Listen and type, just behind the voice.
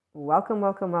Welcome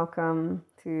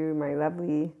to my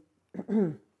lovely,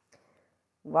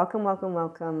 welcome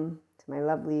to my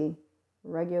lovely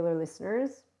regular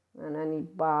listeners and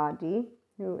anybody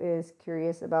who is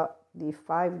curious about the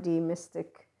 5D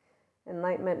mystic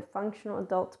enlightenment functional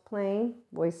adult plane,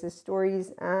 voices,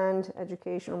 stories, and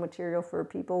educational material for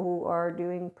people who are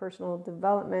doing personal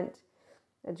development,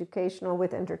 educational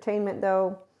with entertainment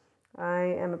though. I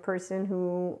am a person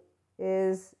who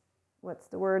is, what's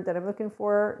the word that I'm looking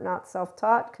for? Not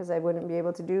self-taught, because I wouldn't be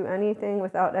able to do anything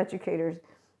without educators.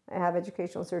 I have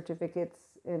educational certificates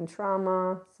in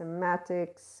trauma,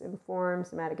 somatics, informed,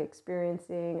 somatic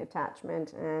experiencing,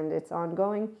 attachment, and it's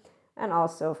ongoing. And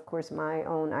also, of course, my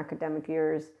own academic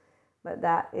years, but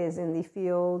that is in the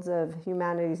fields of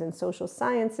humanities and social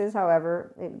sciences.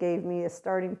 However, it gave me a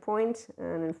starting point,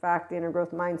 and in fact, the inner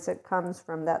growth mindset comes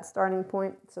from that starting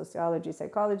point: sociology,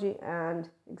 psychology, and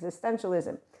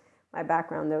existentialism. My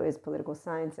background, though, is political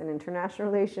science and international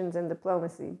relations and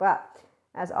diplomacy. But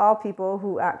as all people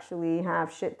who actually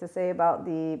have shit to say about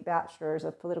the bachelors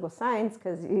of political science,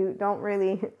 because you don't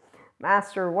really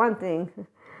master one thing,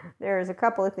 there's a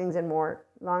couple of things and more.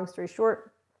 Long story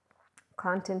short,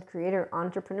 content creator,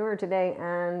 entrepreneur today,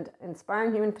 and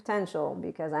inspiring human potential,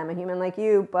 because I'm a human like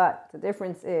you, but the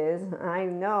difference is I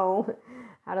know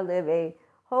how to live a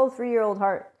whole 3-year-old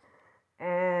heart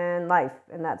and life,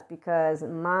 and that's because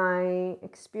my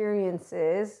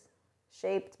experiences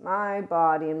shaped my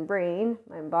body and brain,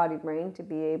 my embodied brain, to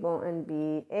be able and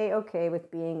be a-okay with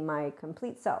being my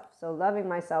complete self. So loving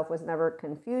myself was never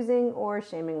confusing or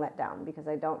shaming let down, because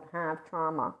I don't have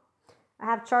trauma. I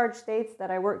have charged states that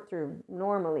I work through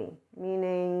normally,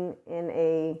 meaning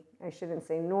I shouldn't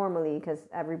say normally because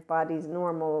everybody's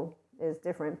normal is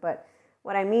different, but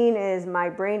what I mean is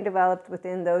my brain developed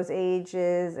within those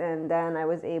ages, and then I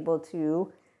was able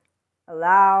to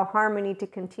allow harmony to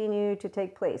continue to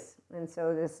take place. And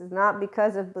so this is not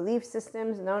because of belief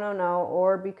systems, no,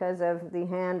 or because of the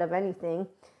hand of anything,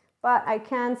 but I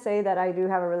can say that I do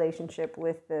have a relationship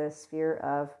with the sphere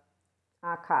of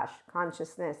Akash,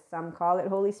 consciousness. Some call it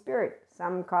Holy Spirit,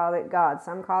 some call it God,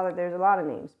 some call it, there's a lot of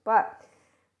names, but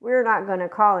we're not going to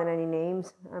call it any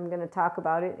names. I'm going to talk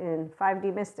about it in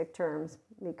 5D mystic terms,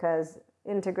 because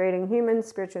integrating human,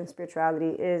 spiritual, and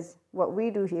spirituality is what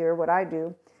we do here, what I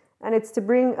do. And it's to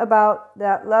bring about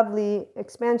that lovely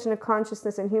expansion of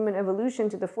consciousness and human evolution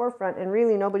to the forefront. And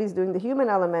really, nobody's doing the human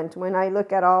element when I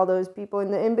look at all those people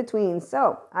in the in-between.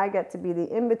 So I get to be the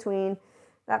in-between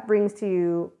that brings to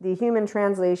you the human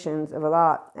translations of a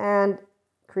lot. And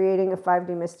creating a 5D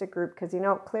mystic group, because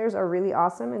clairs are really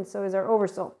awesome, and so is our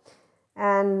oversoul,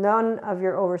 and none of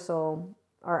your oversoul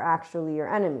are actually your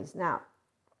enemies. Now,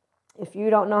 if you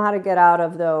don't know how to get out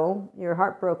of, though, your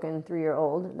heartbroken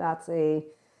 3-year-old, that's a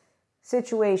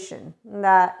situation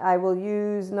that I will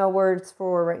use no words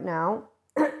for right now.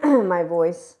 My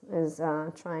voice is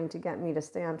trying to get me to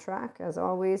stay on track, as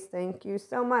always. Thank you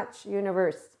so much,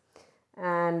 universe.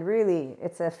 And really,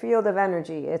 it's a field of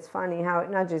energy. It's funny how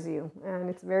it nudges you. And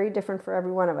it's very different for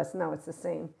every one of us. No, it's the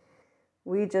same.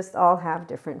 We just all have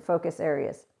different focus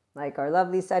areas. Like our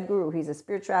lovely Sadhguru, he's a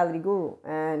spirituality guru.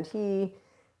 And he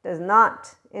does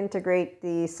not integrate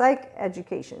the psych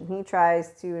education. He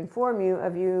tries to inform you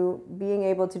of you being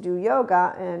able to do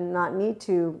yoga and not need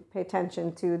to pay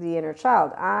attention to the inner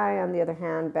child. I, on the other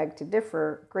hand, beg to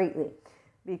differ greatly.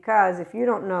 Because if you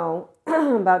don't know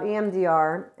about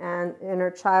EMDR and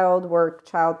inner child work,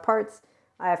 child parts,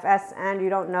 IFS, and you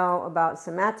don't know about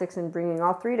somatics and bringing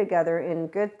all three together in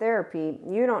good therapy,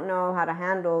 you don't know how to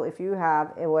handle if you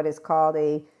have what is called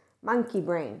a monkey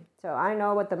brain. So I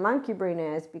know what the monkey brain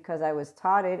is because I was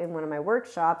taught it in one of my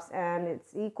workshops, and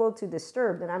it's equal to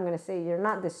disturbed. And I'm going to say you're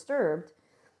not disturbed,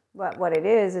 but what it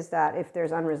is that if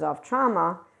there's unresolved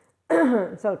trauma,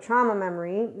 so trauma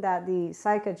memory that the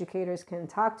psych educators can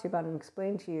talk to you about and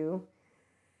explain to you,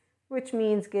 which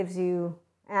means gives you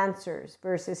answers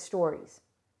versus stories,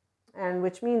 and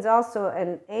which means also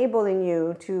enabling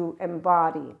you to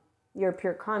embody your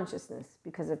pure consciousness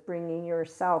because of bringing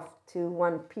yourself to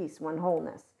one piece, one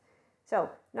wholeness. So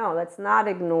no, let's not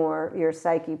ignore your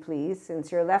psyche, please,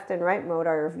 since your left and right mode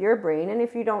are of your brain. And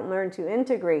if you don't learn to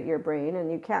integrate your brain,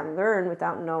 and you can't learn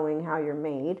without knowing how you're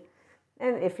made,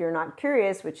 and if you're not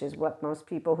curious, which is what most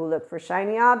people who look for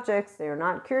shiny objects, they're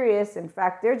not curious. In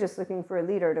fact, they're just looking for a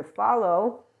leader to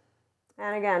follow.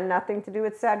 And again, nothing to do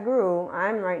with Sadhguru.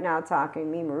 I'm right now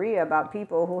talking, me, Maria, about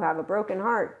people who have a broken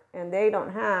heart and they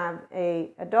don't have an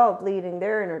adult leading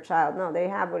their inner child. No, they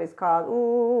have what is called,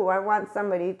 I want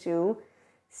somebody to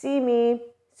see me,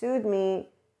 soothe me,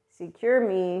 secure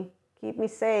me, keep me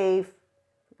safe,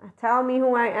 tell me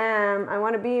who I am. I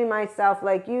want to be myself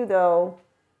like you, though.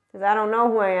 Because I don't know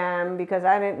who I am, because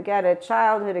I didn't get a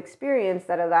childhood experience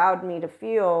that allowed me to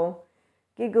feel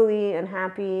giggly and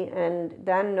happy and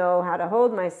then know how to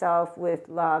hold myself with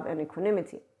love and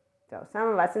equanimity. So some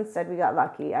of us, instead, we got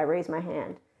lucky. I raised my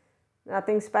hand.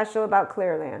 Nothing special about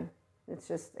Clearland. It's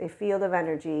just a field of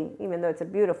energy, even though it's a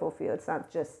beautiful field. It's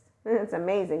not just, it's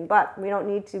amazing, but we don't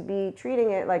need to be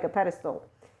treating it like a pedestal.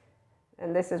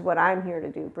 And this is what I'm here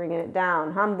to do, bringing it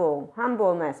down.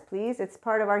 Humbleness, please. It's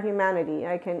part of our humanity.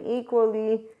 I can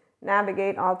equally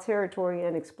navigate all territory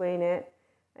and explain it.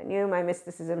 I knew my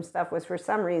mysticism stuff was for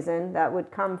some reason that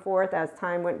would come forth as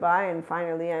time went by. And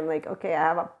finally, I'm like, okay,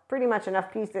 I have pretty much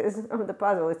enough pieces of the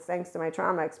puzzle. It's thanks to my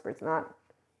trauma experts, not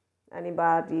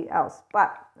anybody else.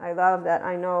 But I love that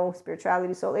I know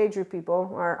spirituality soul age group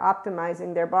people are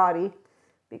optimizing their body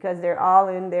because they're all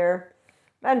in their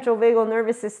ventral vagal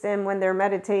nervous system when they're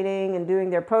meditating and doing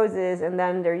their poses, and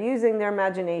then they're using their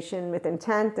imagination with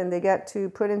intent, and they get to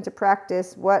put into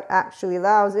practice what actually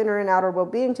allows inner and outer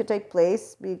well-being to take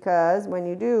place. Because when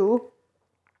you do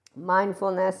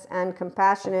mindfulness and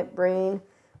compassionate brain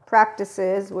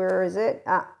practices, where is it?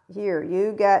 Here,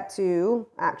 you get to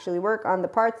actually work on the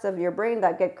parts of your brain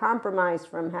that get compromised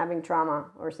from having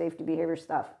trauma or safety behavior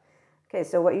stuff. Okay,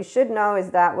 so what you should know is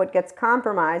that what gets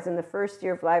compromised in the first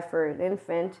year of life for an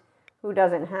infant who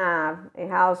doesn't have a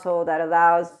household that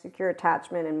allows secure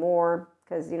attachment and more,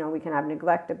 because, we can have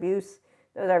neglect, abuse.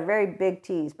 Those are very big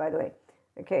T's, by the way.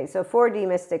 Okay, so 4D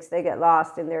mystics, they get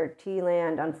lost in their T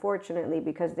land, unfortunately,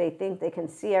 because they think they can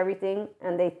see everything,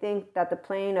 and they think that the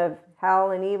plane of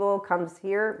hell and evil comes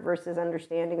here versus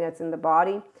understanding that's in the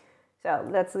body. So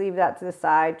let's leave that to the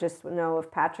side. Just know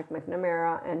of Patrick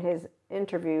McNamara and his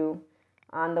interview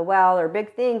on the Well or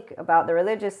Big Think about the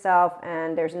religious self,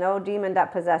 and there's no demon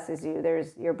that possesses you.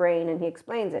 There's your brain, and he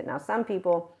explains it. Now, some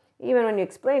people, even when you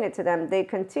explain it to them, they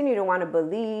continue to want to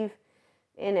believe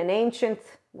in an ancient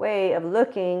way of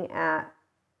looking at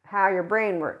how your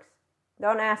brain works.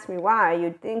 Don't ask me why.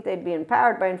 You'd think they'd be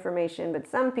empowered by information, but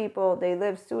some people, they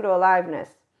live pseudo-aliveness.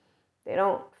 They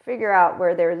don't figure out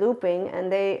where they're looping,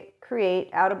 and they create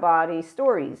out-of-body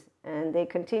stories, and they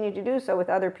continue to do so with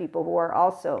other people who are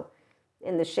also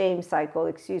in the shame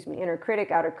cycle, inner critic,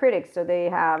 outer critic. So they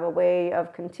have a way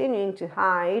of continuing to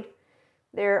hide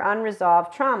their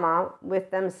unresolved trauma with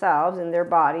themselves in their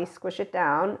body, squish it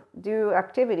down, do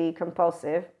activity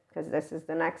compulsive, because this is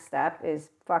the next step, is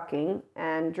fucking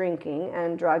and drinking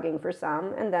and drugging for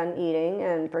some, and then eating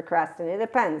and procrastinating.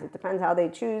 It depends how they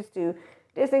choose to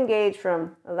disengage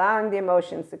from allowing the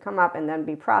emotions to come up and then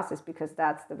be processed, because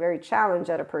that's the very challenge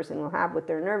that a person will have with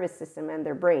their nervous system and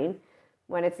their brain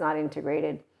when it's not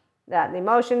integrated. That the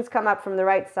emotions come up from the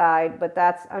right side, but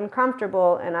that's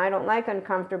uncomfortable, and I don't like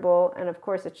uncomfortable, and of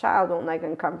course a child won't like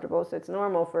uncomfortable, so it's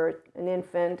normal for an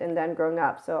infant and then growing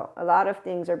up. So a lot of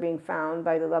things are being found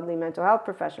by the lovely mental health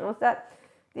professionals that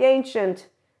the ancient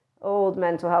old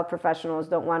mental health professionals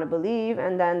don't want to believe,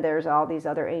 and then there's all these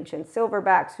other ancient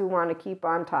silverbacks who want to keep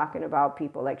on talking about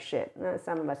people like shit.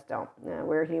 Some of us don't.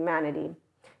 We're humanity.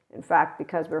 In fact,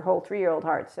 because we're whole 3-year-old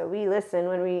hearts. So we listen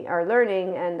when we are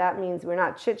learning, and that means we're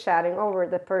not chit-chatting over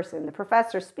the person. The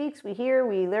professor speaks, we hear,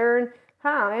 we learn.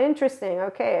 Interesting,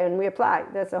 okay, and we apply.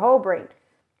 That's the whole brain.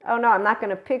 Oh no, I'm not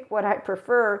going to pick what I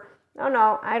prefer.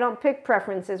 No, I don't pick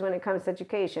preferences when it comes to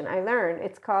education. I learn.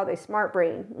 It's called a smart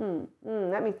brain.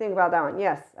 Let me think about that one.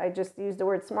 Yes, I just used the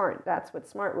word smart. That's what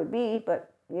smart would be, but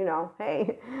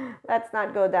hey, let's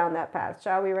not go down that path,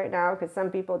 shall we, right now? Because some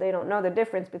people, they don't know the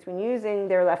difference between using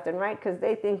their left and right, because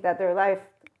they think that their life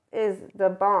is the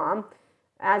bomb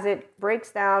as it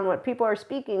breaks down what people are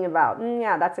speaking about.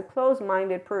 Yeah, that's a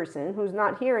closed-minded person who's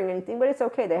not hearing anything, but it's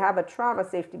okay. They have a trauma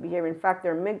safety behavior. In fact,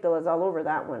 their amygdala is all over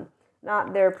that one,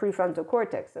 not their prefrontal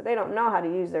cortex. So they don't know how to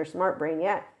use their smart brain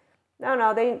yet.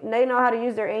 No, they know how to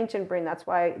use their ancient brain. That's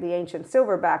why the ancient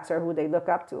silverbacks are who they look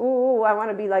up to. Ooh, I want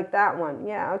to be like that one.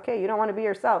 Yeah, okay, you don't want to be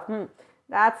yourself.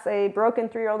 That's a broken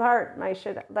 3-year-old heart. I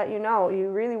should let you know. You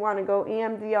really want to go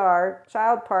EMDR,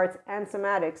 child parts, and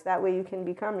somatics. That way you can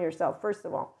become yourself, first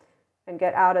of all, and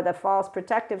get out of the false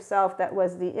protective self that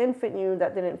was the infant you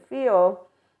that didn't feel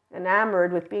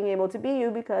enamored with being able to be you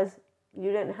because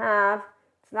you didn't have.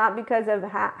 It's not because of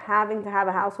having to have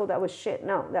a household that was shit.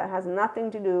 No, that has nothing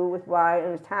to do with why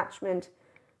an attachment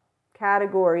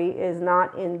category is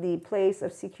not in the place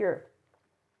of secure.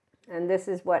 And this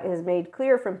is what is made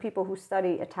clear from people who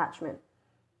study attachment.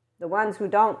 The ones who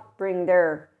don't bring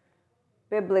their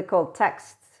biblical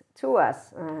texts to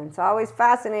us. It's always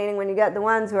fascinating when you get the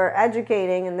ones who are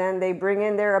educating and then they bring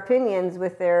in their opinions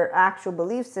with their actual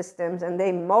belief systems, and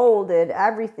they molded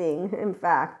everything, in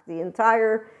fact, the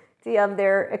entirety of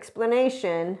their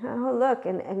explanation. Oh, look,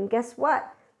 and guess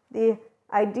what? the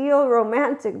ideal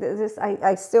romantic, this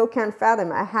I still can't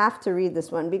fathom. I have to read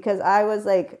this one because I was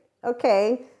like,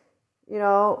 okay,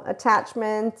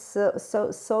 attachment,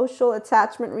 social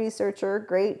attachment researcher,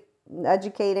 great,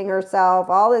 educating herself,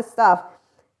 all this stuff,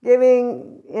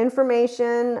 giving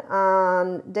information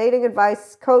on dating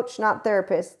advice, coach, not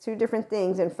therapist, two different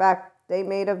things. In fact, they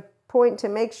made a point to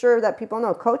make sure that people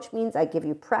know coach means I give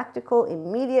you practical,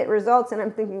 immediate results. And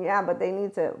I'm thinking, yeah, but they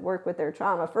need to work with their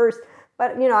trauma first.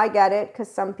 But, I get it,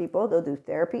 because some people, they'll do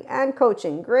therapy and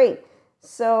coaching. Great.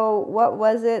 So what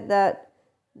was it that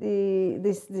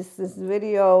this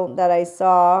video that I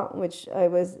saw,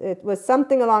 it was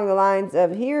something along the lines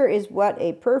of, here is what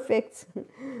a perfect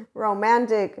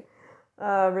romantic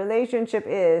relationship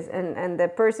is. And the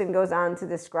person goes on to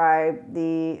describe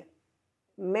the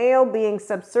male being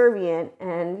subservient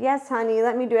and, yes, honey,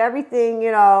 let me do everything,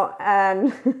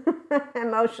 and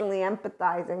emotionally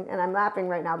empathizing. And I'm laughing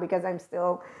right now because I'm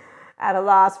still at a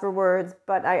loss for words,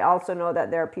 but I also know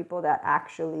that there are people that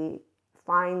actually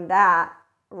find that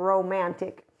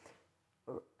romantic.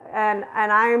 And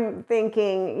I'm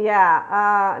thinking,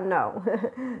 no,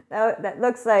 that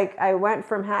looks like I went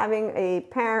from having a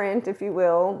parent, if you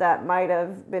will, that might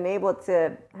have been able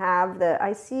to have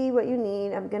I see what you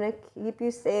need, I'm going to keep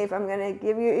you safe, I'm going to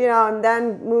give you, and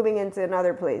then moving into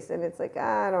another place. And it's like,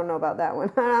 I don't know about that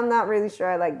one. I'm not really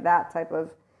sure I like that type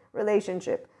of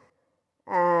relationship.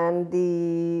 And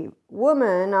the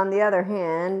woman, on the other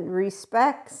hand,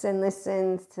 respects and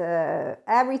listens to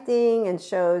everything and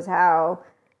shows how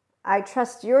I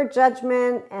trust your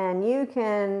judgment and you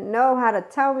can know how to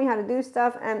tell me how to do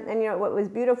stuff. And what was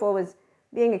beautiful was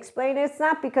being explained. It's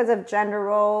not because of gender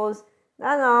roles.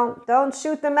 No, don't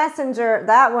shoot the messenger.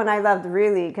 That one I loved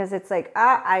really, because it's like,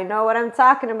 I know what I'm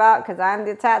talking about because I'm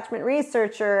the attachment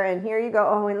researcher. And here you go.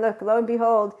 Oh, and look, lo and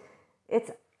behold,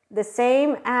 it's the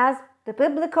same as the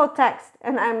biblical text.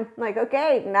 And I'm like,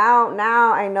 okay, now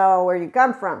I know where you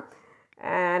come from.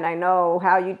 And I know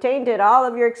how you tainted all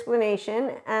of your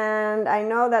explanation. And I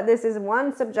know that this is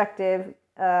one subjective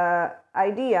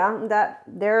idea, that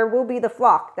there will be the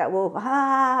flock that will,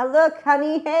 look,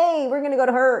 honey, hey, we're going to go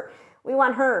to her. We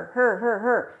want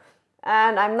her.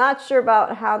 And I'm not sure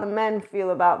about how the men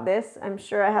feel about this. I'm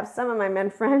sure I have some of my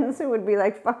men friends who would be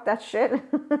like, fuck that shit.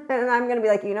 And I'm going to be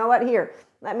like, you know what? Here,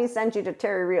 let me send you to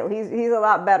Terry Real. He's a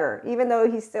lot better, even though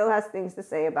he still has things to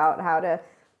say about how to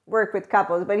work with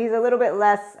couples, but he's a little bit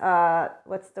less,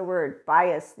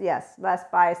 biased. Yes, less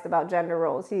biased about gender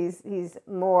roles. He's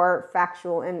more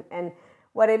factual. And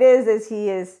what it is he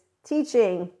is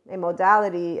teaching a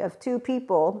modality of two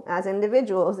people as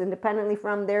individuals, independently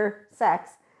from their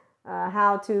sex,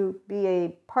 how to be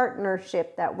a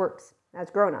partnership that works as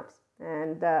grown-ups.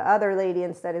 And the other lady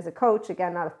instead is a coach,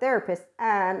 again, not a therapist,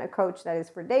 and a coach that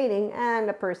is for dating, and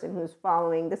a person who's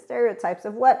following the stereotypes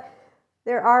of what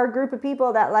there are a group of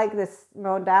people that like this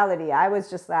modality. I was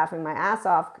just laughing my ass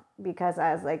off because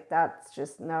I was like, that's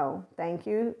just no, thank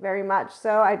you very much.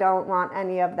 So I don't want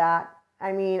any of that.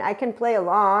 I mean, I can play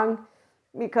along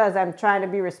because I'm trying to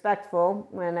be respectful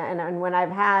when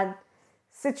I've had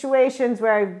situations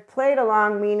where I've played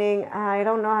along, meaning I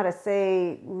don't know how to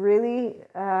say, really,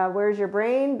 where's your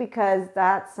brain? Because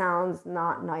that sounds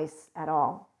not nice at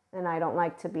all. And I don't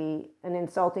like to be an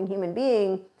insulting human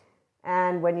being.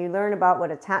 And when you learn about what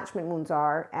attachment wounds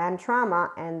are and trauma,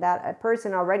 and that a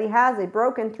person already has a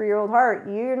broken 3-year-old heart,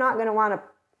 you're not going to want to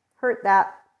hurt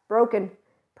that broken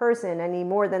person any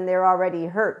more than they're already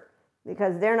hurt,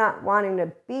 because they're not wanting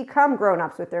to become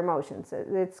grown-ups with their emotions.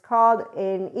 It's called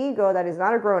an ego that is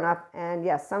not a grown-up. And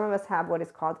yes, some of us have what is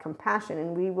called compassion,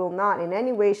 and we will not in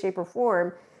any way, shape, or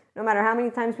form, no matter how many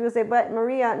times people say, but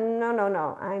Maria,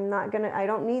 no, I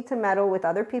don't need to meddle with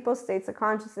other people's states of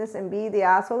consciousness and be the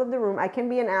asshole of the room. I can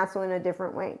be an asshole in a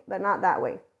different way, but not that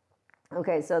way.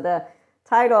 Okay, so the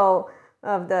title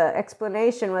of the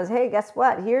explanation was, hey, guess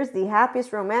what? Here's the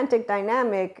happiest romantic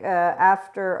dynamic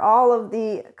after all of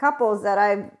the couples that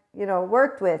I've,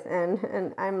 worked with.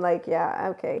 And I'm like, yeah,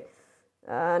 okay.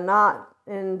 Not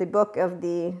in the book of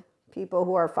the people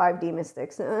who are 5D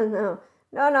mystics.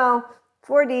 No.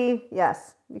 4D,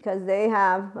 yes, because they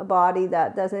have a body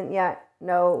that doesn't yet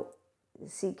know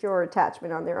secure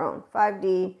attachment on their own.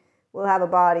 5D will have a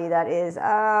body that is,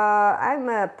 I'm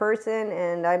a person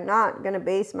and I'm not going to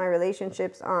base my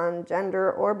relationships on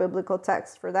gender or biblical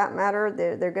text for that matter.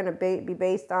 They're going to be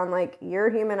based on like, you're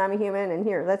human, I'm a human, and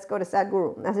here, let's go to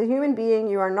Sadhguru. As a human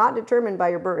being, you are not determined by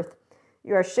your birth.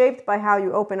 You are shaped by how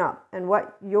you open up and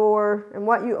what you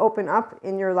open up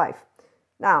in your life.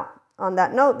 Now, on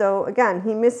that note, though, again,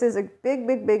 he misses a big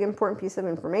important piece of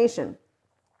information.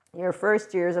 Your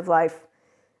first years of life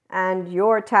and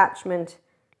your attachment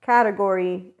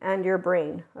category and your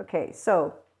brain. Okay,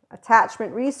 so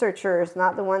attachment researchers,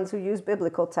 not the ones who use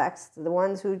biblical text, the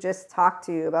ones who just talk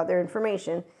to you about their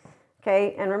information.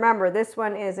 Okay, and remember, this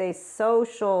one is a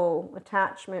social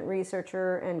attachment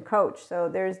researcher and coach. So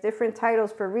there's different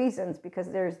titles for reasons because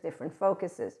there's different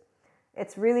focuses.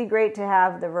 It's really great to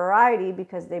have the variety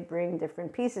because they bring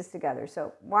different pieces together.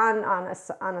 So one, on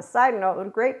a side note, a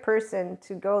great person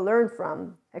to go learn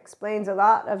from, explains a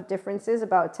lot of differences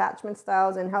about attachment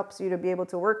styles and helps you to be able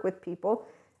to work with people,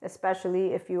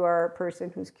 especially if you are a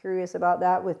person who's curious about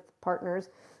that with partners.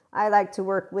 I like to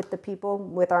work with the people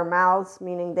with our mouths,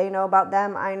 meaning they know about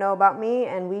them, I know about me,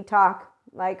 and we talk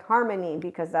like harmony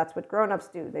because that's what grown-ups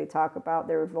do. They talk about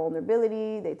their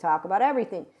vulnerability, they talk about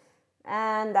everything.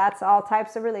 And that's all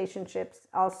types of relationships.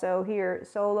 Also here,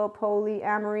 solo,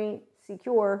 polyamory,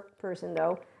 secure person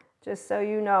though, just so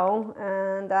you know.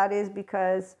 And that is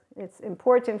because it's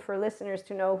important for listeners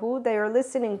to know who they are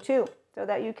listening to so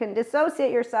that you can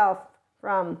dissociate yourself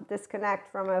from,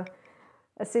 disconnect from a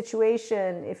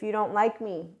situation if you don't like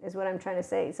me, is what I'm trying to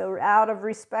say. So out of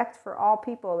respect for all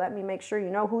people, let me make sure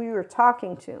you know who you're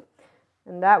talking to.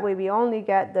 And that way we only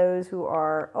get those who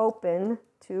are open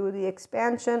to the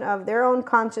expansion of their own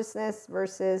consciousness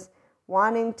versus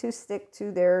wanting to stick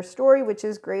to their story, which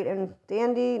is great and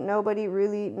dandy. Nobody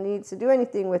really needs to do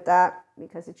anything with that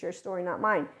because it's your story, not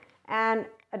mine. And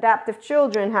adaptive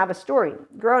children have a story.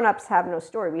 Grown-ups have no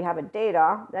story. We have a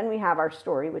data, then we have our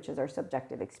story, which is our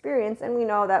subjective experience, and we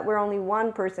know that we're only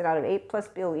one person out of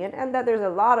 8+ billion, and that there's a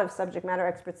lot of subject matter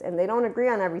experts, and they don't agree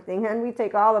on everything, and we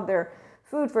take all of their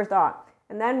food for thought.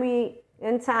 And then we,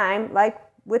 in time, like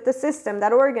with the system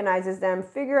that organizes them,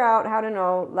 figure out how to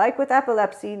know, like with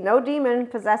epilepsy, no demon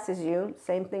possesses you.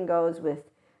 Same thing goes with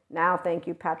now, thank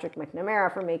you, Patrick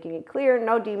McNamara, for making it clear,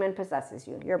 no demon possesses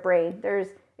you. Your brain, there's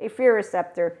a fear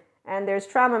receptor, and there's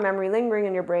trauma memory lingering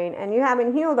in your brain, and you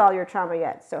haven't healed all your trauma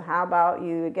yet. So how about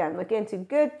you, again, look into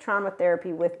good trauma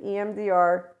therapy with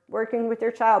EMDR, working with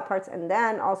your child parts, and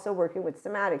then also working with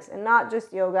somatics, and not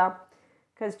just yoga,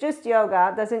 because just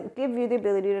yoga doesn't give you the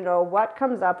ability to know what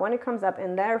comes up, when it comes up,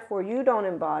 and therefore you don't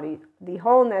embody the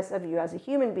wholeness of you as a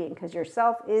human being, because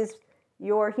yourself is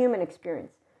your human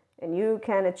experience. And you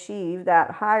can achieve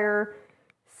that higher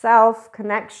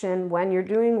self-connection when you're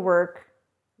doing work.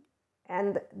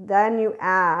 And then you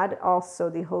add also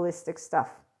the holistic stuff.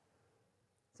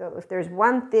 So if there's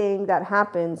one thing that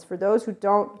happens for those who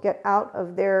don't get out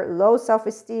of their low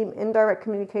self-esteem, indirect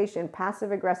communication,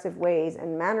 passive-aggressive ways,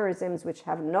 and mannerisms which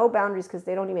have no boundaries because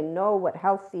they don't even know what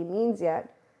healthy means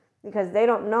yet, because they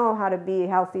don't know how to be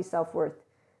healthy self-worth.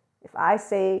 If I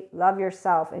say, love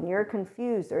yourself, and you're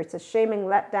confused, or it's a shaming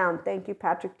letdown, thank you,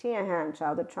 Patrick Tiahan,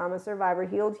 childhood trauma survivor,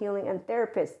 healed, healing, and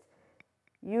therapist.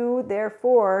 You,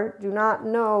 therefore, do not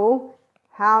know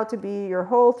how to be your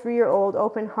whole 3-year-old,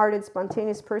 open-hearted,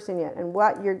 spontaneous person yet. And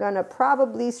what you're going to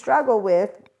probably struggle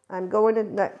with,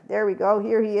 there we go,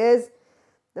 here he is,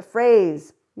 the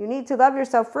phrase, you need to love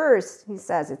yourself first, he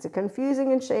says. It's a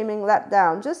confusing and shaming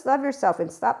letdown. Just love yourself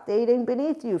and stop dating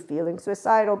beneath you, feeling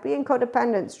suicidal, being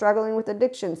codependent, struggling with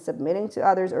addiction, submitting to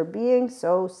others, or being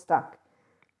so stuck.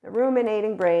 The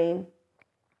ruminating brain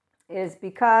is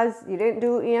because you didn't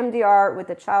do EMDR with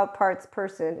a child parts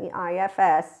person,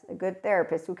 IFS, a good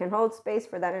therapist who can hold space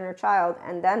for that inner child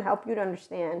and then help you to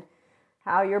understand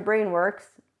how your brain works.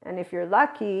 And if you're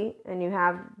lucky and you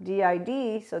have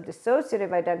DID, so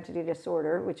dissociative identity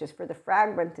disorder, which is for the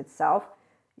fragmented self,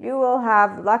 you will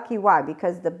have lucky. Why?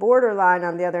 Because the borderline,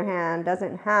 on the other hand,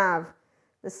 doesn't have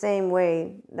the same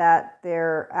way that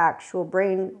their actual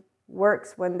brain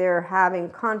works when they're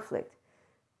having conflict.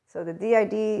 So the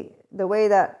DID, the way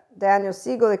that Daniel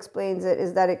Siegel explains it,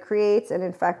 is that it creates, and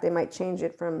in fact, they might change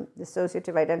it from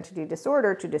dissociative identity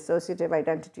disorder to dissociative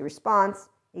identity response.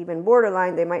 Even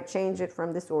borderline, they might change it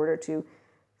from disorder to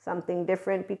something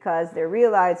different because they're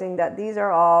realizing that these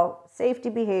are all safety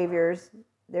behaviors.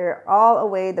 They're all a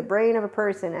way the brain of a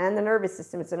person and the nervous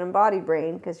system, it's an embodied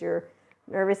brain because your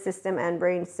nervous system and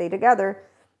brain stay together,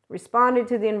 responded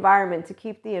to the environment to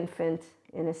keep the infant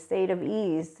in a state of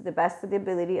ease to the best of the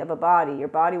ability of a body. Your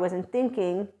body wasn't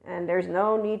thinking, and there's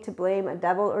no need to blame a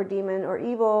devil or demon or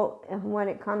evil when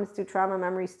it comes to trauma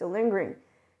memory still lingering.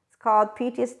 It's called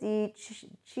PTSD,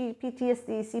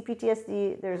 PTSD,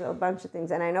 CPTSD. There's a bunch of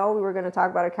things. And I know we were going to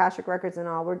talk about Akashic Records and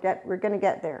all. We're going to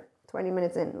get there. 20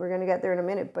 minutes in. We're going to get there in a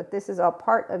minute. But this is all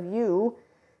part of you.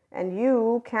 And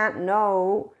you can't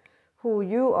know who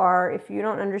you are if you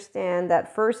don't understand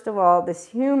that, first of all, this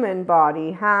human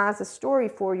body has a story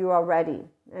for you already.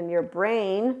 And your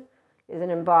brain is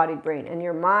an embodied brain. And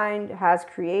your mind has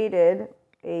created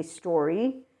a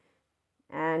story.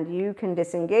 and you can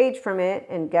disengage from it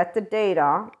and get the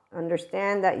data,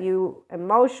 understand that you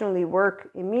emotionally work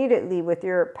immediately with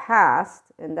your past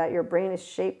and that your brain is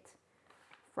shaped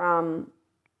from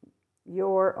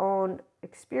your own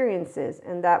experiences,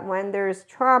 and that when there's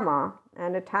trauma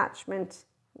and attachment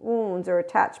wounds or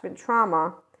attachment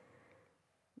trauma,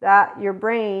 that your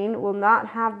brain will not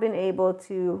have been able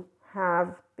to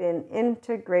have been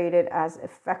integrated as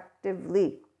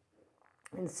effectively.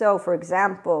 And so, for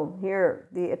example, here,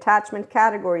 the attachment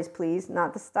categories, please,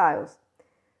 not the styles.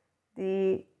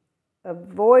 The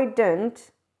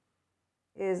avoidant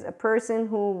is a person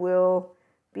who will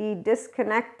be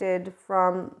disconnected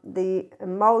from the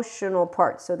emotional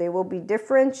part. So they will be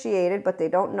differentiated, but they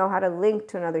don't know how to link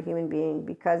to another human being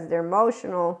because their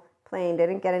emotional plane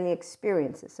didn't get any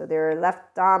experiences. So they're a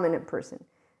left dominant person.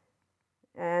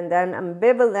 And then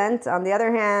ambivalent, on the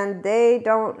other hand, they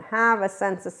don't have a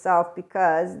sense of self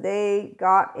because they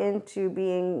got into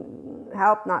being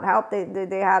helped, not helped.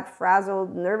 They had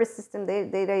frazzled nervous system. They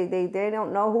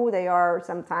don't know who they are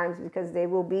sometimes because they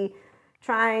will be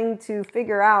trying to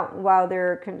figure out while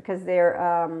because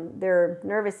their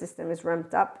nervous system is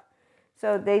ramped up.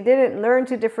 So they didn't learn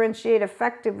to differentiate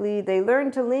effectively. They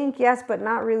learned to link, yes, but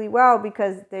not really well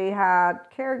because they had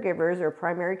caregivers or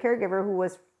primary caregiver who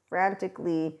was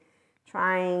frantically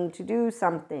trying to do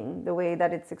something. The way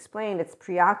that it's explained, it's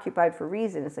preoccupied for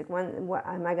reason. It's like, what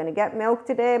am I going to get milk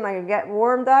today? Am I going to get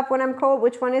warmed up when I'm cold?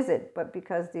 Which one is it? But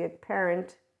because the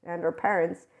parent and or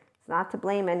parents, it's not to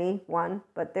blame anyone,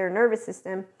 but their nervous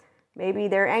system, maybe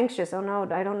they're anxious. Oh no,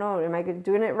 I don't know. Am I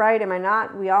doing it right? Am I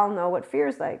not? We all know what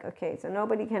fear's like. Okay, so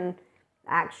nobody can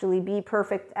actually be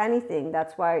perfect anything.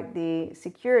 That's why the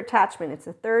secure attachment, it's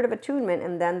a third of attunement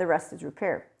and then the rest is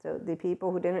repair. So the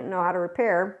people who didn't know how to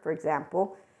repair, for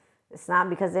example, it's not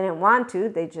because they didn't want to,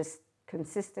 they just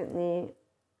consistently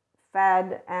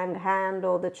fed and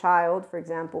handled the child, for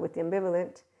example, with the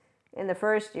ambivalent in the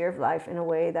first year of life in a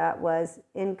way that was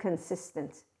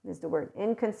inconsistent, is the word,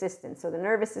 inconsistent. So the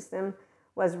nervous system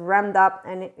was remmed up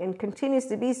and continues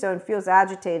to be so and feels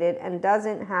agitated and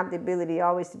doesn't have the ability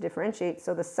always to differentiate.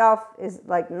 So the self is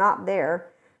like not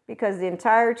there because the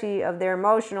entirety of their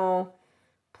emotional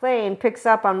plane picks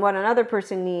up on what another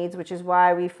person needs, which is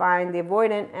why we find the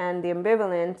avoidant and the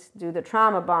ambivalent do the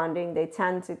trauma bonding. They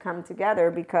tend to come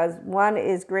together because one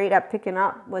is great at picking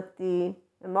up what the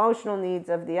emotional needs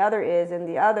of the other is, and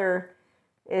the other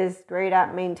is great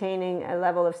at maintaining a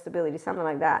level of stability, something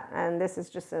like that. And this is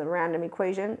just a random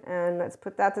equation. And let's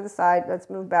put that to the side. Let's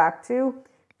move back to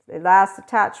the last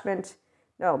attachment.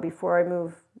 No, before I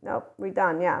move, nope, we're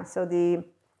done. Yeah. So the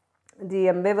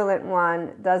ambivalent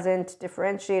one doesn't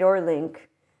differentiate or link.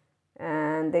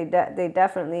 And they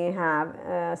definitely have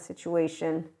a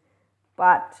situation.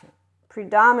 But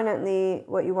predominantly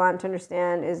what you want to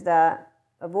understand is that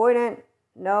avoidant,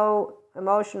 no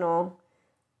emotional,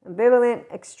 ambivalent,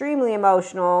 extremely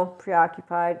emotional,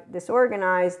 preoccupied,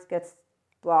 disorganized, gets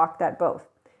blocked at both.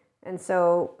 And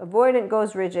so avoidant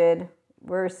goes rigid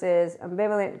versus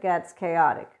ambivalent gets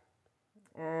chaotic.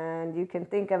 And you can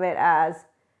think of it as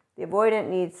the avoidant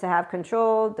needs to have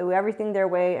control, do everything their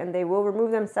way, and they will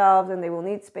remove themselves and they will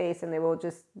need space and they will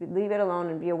just leave it alone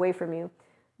and be away from you.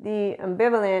 The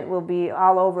ambivalent will be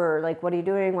all over, like, what are you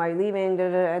doing? Why are you leaving?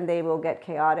 And they will get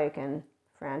chaotic and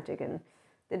frantic. And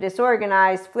the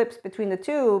disorganized flips between the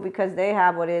two because they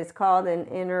have what is called an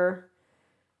inner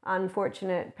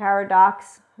unfortunate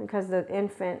paradox, because the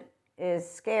infant is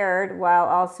scared while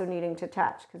also needing to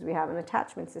attach because we have an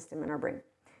attachment system in our brain.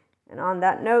 And on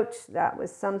that note, that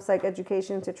was some psych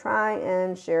education to try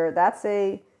and share. That's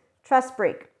a trust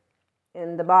break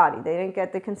in the body. They didn't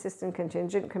get the consistent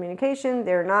contingent communication.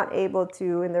 They're not able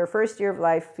to, in their first year of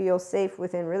life, feel safe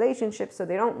within relationships, so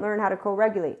they don't learn how to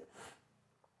co-regulate.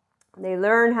 They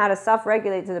learn how to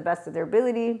self-regulate to the best of their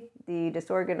ability. The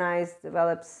disorganized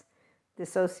develops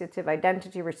dissociative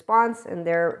identity response, and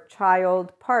their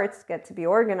child parts get to be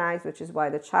organized, which is why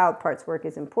the child parts work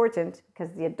is important,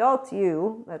 because the adult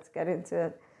you, let's get into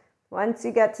it. Once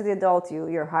you get to the adult you,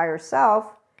 your higher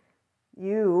self,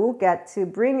 you get to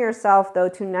bring yourself, though,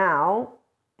 to now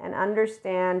and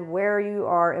understand where you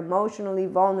are emotionally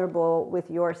vulnerable with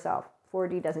yourself.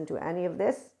 4D doesn't do any of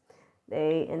this.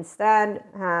 They instead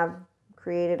have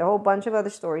created a whole bunch of other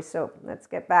stories. So let's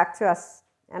get back to us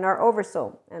and our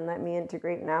oversoul. And let me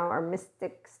integrate now our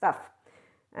mystic stuff.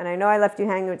 And I know I left you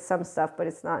hanging with some stuff, but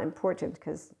it's not important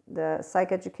because the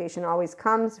psych education always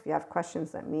comes. If you have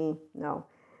questions, let me know.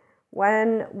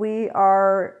 When we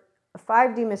are a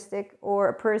 5D mystic or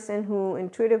a person who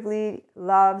intuitively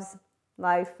loves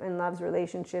life and loves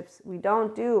relationships, we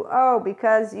don't do, oh,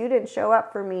 because you didn't show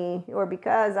up for me, or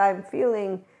because I'm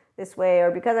feeling this way, or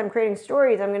because I'm creating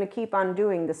stories, I'm going to keep on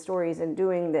doing the stories and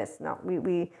doing this. No,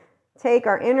 we take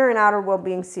our inner and outer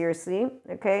well-being seriously.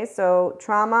 Okay, so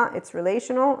trauma, it's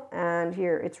relational, and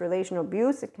here it's relational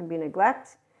abuse. It can be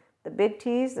neglect. The big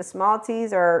T's, the small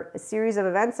T's are a series of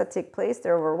events that take place.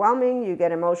 They're overwhelming. You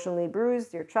get emotionally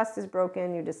bruised. Your trust is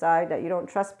broken. You decide that you don't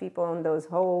trust people, and those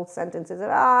whole sentences of,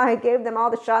 I gave them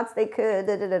all the shots they could.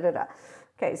 Da, da, da, da, da.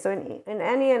 Okay, so in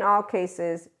any and all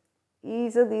cases,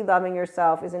 easily loving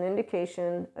yourself is an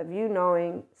indication of you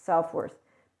knowing self-worth.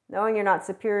 Knowing you're not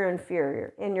superior or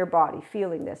inferior in your body,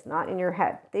 feeling this, not in your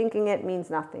head. Thinking it means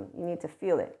nothing. You need to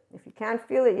feel it. If you can't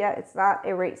feel it yet, it's not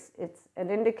a race. It's an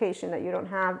indication that you don't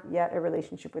have yet a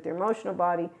relationship with your emotional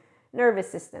body, nervous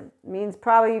system. It means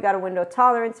probably you got a window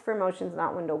tolerance for emotions,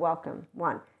 not window welcome.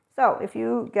 1. So if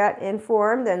you get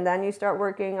informed and then you start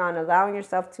working on allowing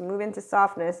yourself to move into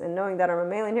softness and knowing that our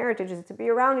mammalian heritage is to be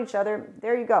around each other,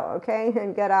 there you go, okay?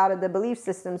 And get out of the belief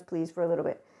systems, please, for a little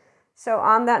bit. So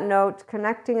on that note,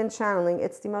 connecting and channeling,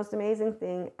 it's the most amazing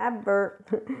thing ever.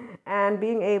 And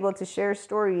being able to share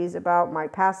stories about my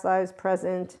past lives,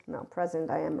 present,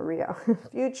 I am Maria,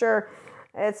 future,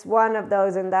 it's one of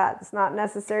those, and that's not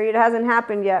necessary. It hasn't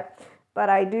happened yet, but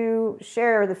I do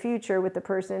share the future with the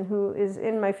person who is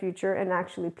in my future, and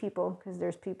actually people, because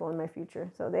there's people in my future.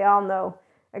 So they all know,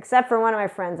 except for one of my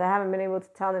friends. I haven't been able to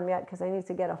tell them yet because I need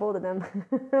to get a hold of them,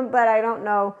 but I don't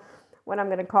know when I'm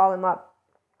going to call him up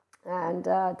and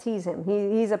tease him.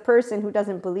 He's a person who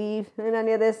doesn't believe in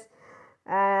any of this.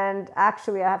 And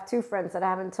actually, I have 2 friends that I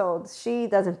haven't told. She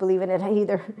doesn't believe in it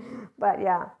either. But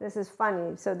yeah, this is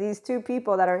funny. So these 2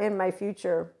 people that are in my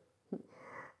future,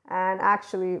 and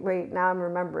actually, wait, now I'm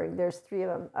remembering. There's 3 of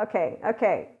them.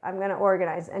 Okay. I'm going to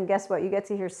organize. And guess what? You get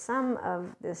to hear some of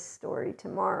this story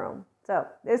tomorrow. So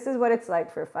this is what it's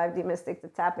like for a 5D mystic to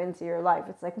tap into your life.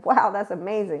 It's like, wow, that's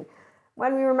amazing.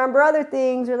 When we remember other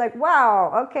things, you're like,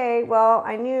 wow, okay, well,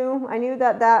 I knew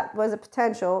that was a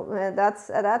potential. That's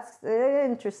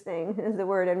interesting is the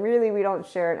word. And really, we don't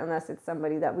share it unless it's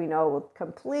somebody that we know will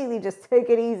completely just take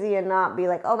it easy and not be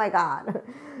like, oh my God.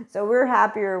 So we're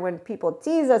happier when people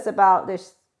tease us about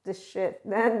this shit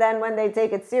than when they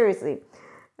take it seriously.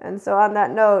 And so on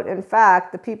that note, in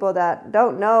fact, the people that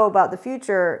don't know about the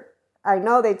future, I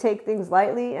know they take things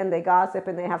lightly and they gossip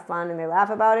and they have fun and they laugh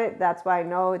about it. That's why I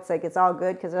know it's like, it's all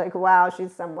good, because they're like, wow,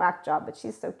 she's some whack job, but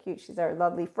she's so cute. She's our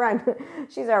lovely friend.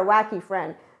 She's our wacky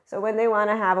friend. So when they want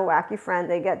to have a wacky friend,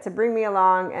 they get to bring me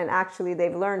along, and actually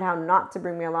they've learned how not to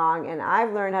bring me along. And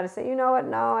I've learned how to say, you know what?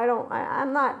 No,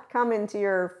 I'm not coming to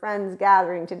your friends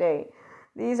gathering today.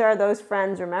 These are those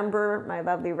friends. Remember, my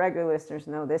lovely regular listeners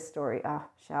know this story. Oh,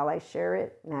 shall I share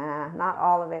it? Nah, not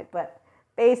all of it, but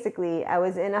basically, I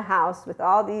was in a house with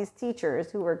all these teachers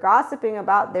who were gossiping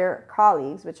about their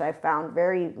colleagues, which I found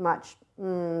very much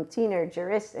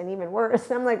teenagerish and even worse.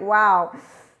 I'm like, wow,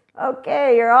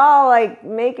 okay, you're all like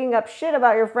making up shit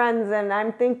about your friends, and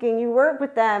I'm thinking you work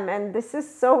with them, and this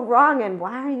is so wrong, and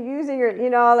why are you using your,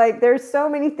 like there's so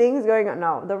many things going on.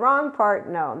 No, the wrong part,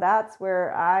 no, that's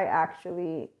where I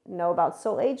actually know about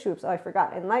soul age groups. Oh, I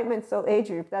forgot. Enlightenment Soul Age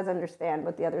Group does understand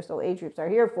what the other soul age groups are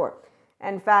here for.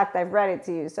 In fact, I've read it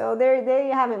to you. So they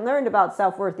haven't learned about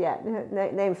self-worth yet.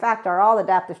 They, in fact, are all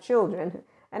adaptive children.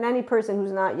 And any person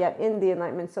who's not yet in the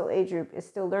Enlightenment Soul Age Group is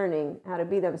still learning how to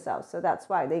be themselves. So that's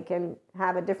why they can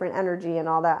have a different energy and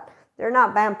all that. They're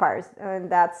not vampires. And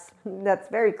that's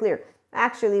very clear.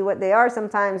 Actually, what they are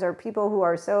sometimes are people who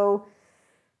are so...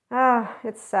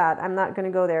 it's sad. I'm not going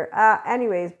to go there.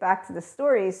 Anyways, back to the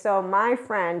story. So my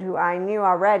friend, who I knew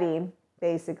already,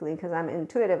 basically, because I'm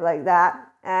intuitive like that,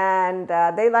 and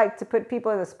they like to put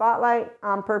people in the spotlight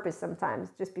on purpose sometimes,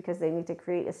 just because they need to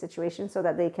create a situation so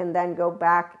that they can then go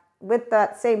back with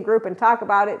that same group and talk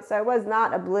about it. So I was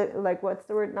not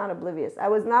not oblivious. I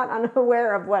was not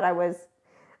unaware of what I was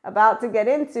about to get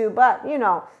into, but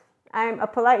I'm a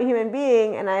polite human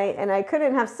being, and I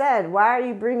couldn't have said, why are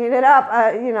you bringing it up?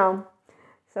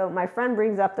 So my friend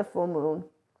brings up the full moon.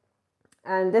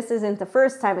 And this isn't the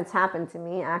first time it's happened to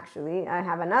me, actually. I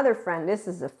have another friend. This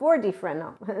is a 4D friend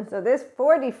now. So this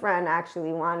 4D friend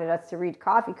actually wanted us to read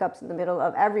coffee cups in the middle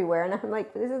of everywhere. And I'm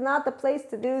like, this is not the place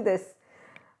to do this.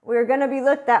 We're going to be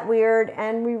looked at weird,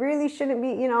 and we really shouldn't be,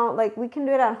 we can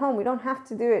do it at home. We don't have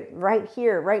to do it right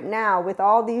here, right now, with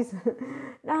all these,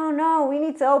 no, we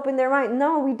need to open their mind.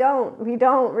 No, we don't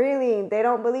really. They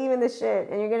don't believe in this shit,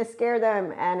 and you're going to scare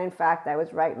them. And in fact, I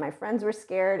was right. My friends were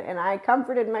scared, and I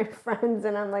comforted my friends,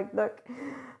 and I'm like, look,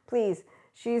 please,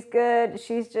 She's good.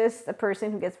 She's just a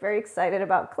person who gets very excited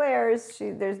about clairs.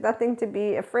 There's nothing to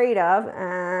be afraid of.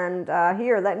 And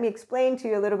here, let me explain to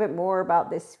you a little bit more about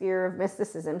this sphere of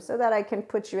mysticism so that I can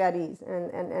put you at ease.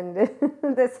 And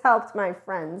this helped my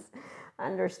friends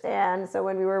understand. So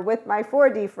when we were with my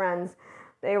 4D friends,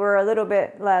 they were a little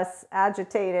bit less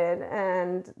agitated,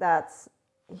 and that's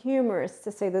humorous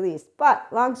to say the least. But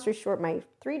long story short, my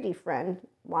 3D friend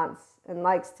wants and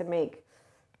likes to make,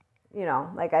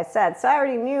 like I said, so I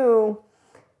already knew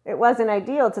it wasn't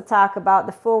ideal to talk about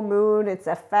the full moon, its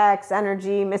effects,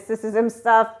 energy, mysticism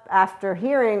stuff after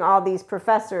hearing all these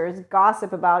professors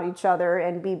gossip about each other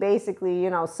and be basically,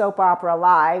 soap opera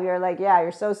live. You're like, yeah,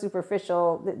 you're so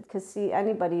superficial. Because see,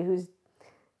 anybody who's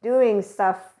doing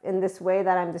stuff in this way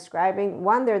that I'm describing,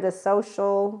 one, they're the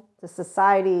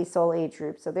society soul age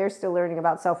group. So they're still learning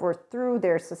about self-worth through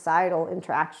their societal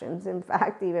interactions. In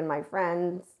fact, even my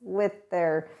friends with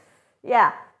their,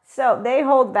 so they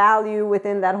hold value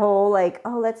within that whole, like,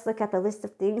 oh, let's look at the list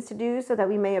of things to do so that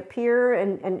we may appear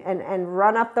and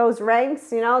run up those ranks,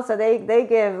 so they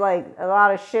give like a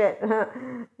lot of shit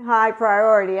high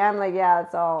priority. I'm like, yeah,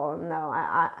 it's all, no,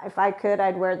 if I could,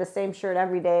 I'd wear the same shirt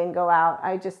every day and go out.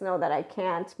 I just know that I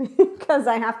can't because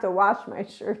I have to wash my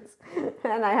shirts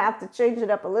and I have to change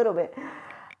it up a little bit.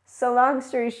 So long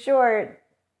story short,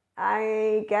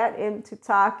 I get into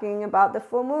talking about the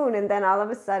full moon, and then all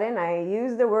of a sudden I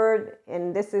use the word,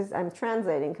 and I'm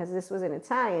translating because this was in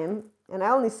Italian, and I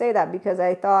only say that because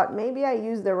I thought maybe I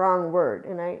used the wrong word,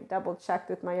 and I double checked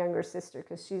with my younger sister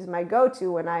because she's my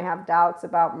go-to when I have doubts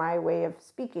about my way of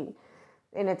speaking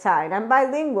in Italian. I'm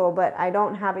bilingual, but I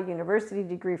don't have a university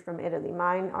degree from Italy.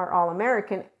 Mine are all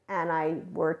American, and I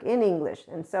work in English,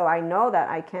 and so I know that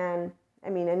I can.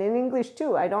 And in English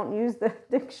too, I don't use the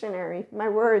dictionary. My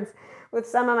words, with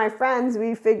some of my friends,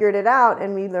 we figured it out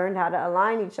and we learned how to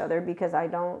align each other because I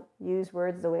don't use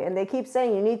words the way. And they keep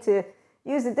saying you need to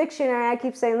use the dictionary. I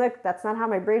keep saying, look, that's not how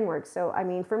my brain works. So,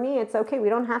 for me, it's okay. We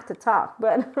don't have to talk.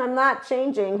 But I'm not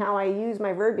changing how I use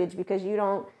my verbiage because you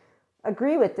don't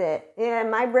agree with it. Yeah,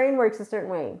 my brain works a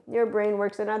certain way. Your brain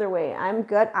works another way. I'm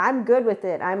good with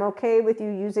it. I'm okay with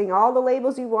you using all the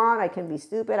labels you want. I can be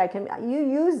stupid. You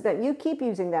use them. You keep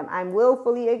using them. I'm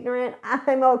willfully ignorant.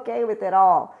 I'm okay with it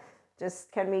all.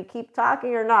 Just, can we keep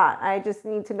talking or not? I just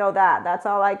need to know that. That's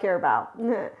all I care about.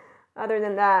 Other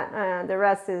than that, the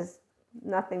rest is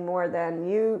nothing more than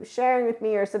you sharing with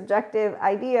me your subjective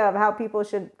idea of how people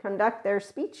should conduct their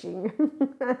speeching.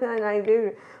 And I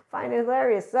do find it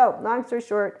hilarious. So, long story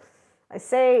short, I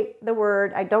say the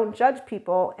word, I don't judge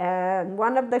people, and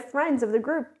one of the friends of the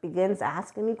group begins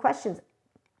asking me questions.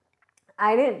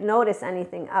 I didn't notice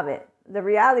anything of it. The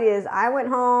reality is I went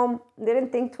home,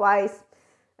 didn't think twice.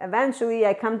 Eventually,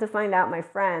 I come to find out my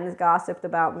friends gossiped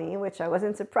about me, which I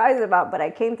wasn't surprised about, but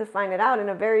I came to find it out in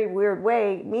a very weird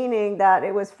way, meaning that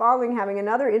it was following having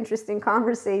another interesting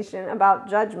conversation about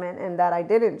judgment, and that I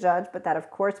didn't judge, but that,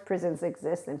 of course, prisons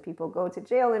exist and people go to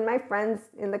jail. And my friends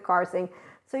in the car saying,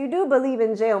 so you do believe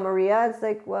in jail, Maria? It's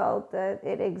like, well,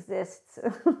 it exists.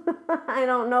 I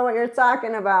don't know what you're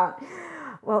talking about.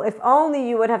 Well, if only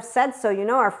you would have said so.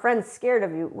 Our friend's scared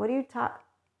of you. What are you talking?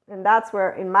 And that's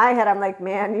where, in my head, I'm like,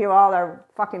 man, you all are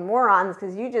fucking morons,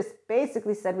 because you just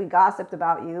basically said we gossiped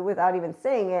about you without even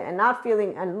saying it and not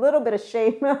feeling a little bit of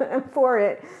shame for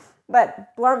it,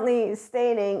 but bluntly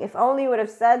stating, if only you would have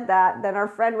said that, then our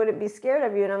friend wouldn't be scared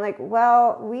of you. And I'm like,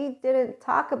 well, we didn't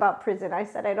talk about prison. I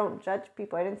said I don't judge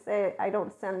people. I didn't say I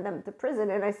don't send them to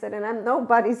prison. And I said, and I'm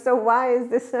nobody, so why is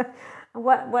this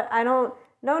I don't...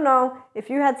 No, if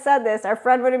you had said this, our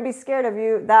friend wouldn't be scared of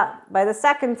you. That, by the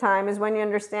second time, is when you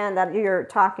understand that you're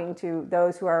talking to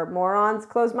those who are morons,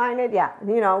 closed-minded. Yeah,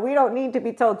 we don't need to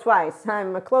be told twice.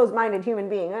 I'm a closed-minded human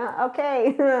being.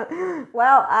 Okay,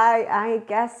 well, I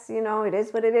guess, it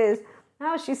is what it is.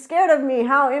 Oh, she's scared of me.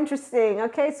 How interesting.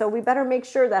 Okay, so we better make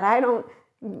sure that I don't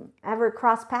ever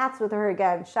cross paths with her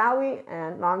again, shall we?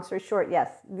 And long story short,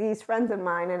 yes, these friends of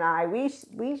mine and I, we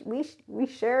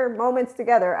share moments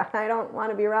together. I don't want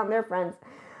to be around their friends,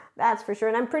 that's for sure.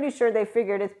 And I'm pretty sure they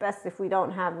figured it's best if we don't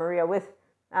have Maria with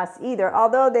us either,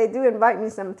 although they do invite me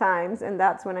sometimes, and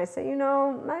that's when I say,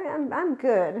 I'm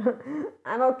good.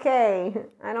 I'm okay.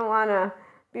 I don't want to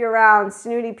be around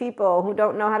snooty people who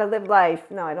don't know how to live life.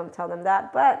 No, I don't tell them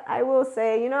that, but I will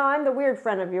say, I'm the weird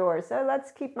friend of yours, so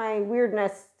let's keep my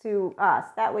weirdness to us.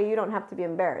 That way you don't have to be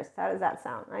embarrassed. How does that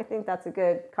sound? I think that's a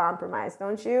good compromise,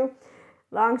 don't you?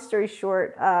 Long story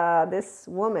short, this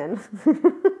woman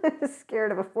is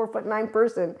scared of a 4'9"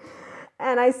 person,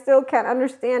 and I still can't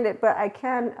understand it, but I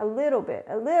can a little bit.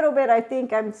 I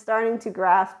think I'm starting to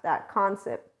grasp that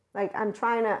concept. Like, I'm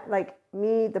trying to,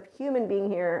 me, the human being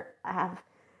here, I have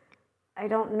I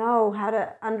don't know how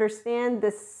to understand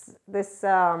this,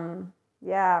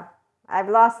 I've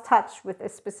lost touch with a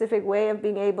specific way of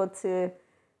being able to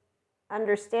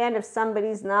understand if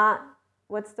somebody's not,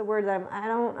 what's the word? I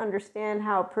don't understand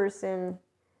how a person,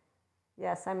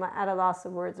 yes, I'm at a loss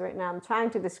of words right now. I'm trying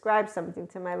to describe something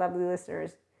to my lovely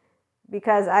listeners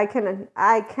because I can,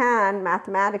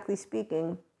 mathematically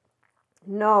speaking,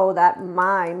 know that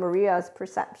Maria's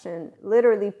perception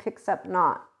literally picks up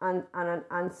not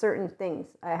on certain things.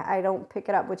 I don't pick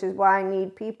it up, which is why I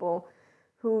need people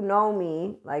who know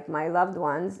me, like my loved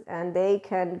ones, and they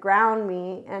can ground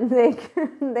me and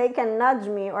they can nudge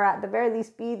me, or at the very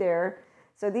least be there.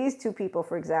 So these two people,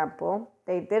 for example,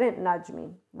 they didn't nudge me.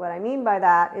 What I mean by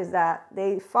that is that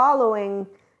they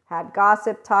had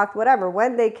gossip, talked, whatever.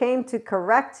 When they came to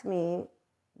correct me,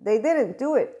 they didn't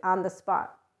do it on the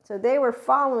spot. So they were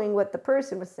following what the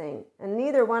person was saying, and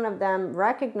neither one of them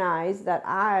recognized that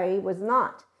I was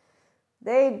not.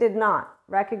 They did not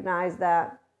recognize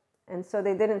that, and so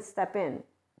they didn't step in.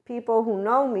 People who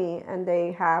know me and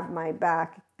they have my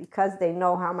back because they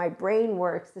know how my brain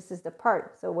works, this is the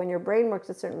part. So when your brain works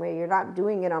a certain way, you're not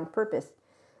doing it on purpose.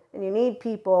 And you need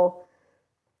people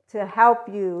to help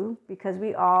you, because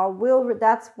we all will.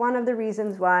 That's one of the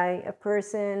reasons why a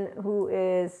person who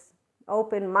is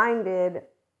open-minded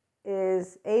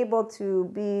is able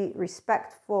to be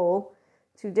respectful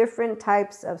to different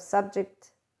types of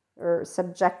subject or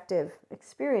subjective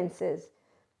experiences.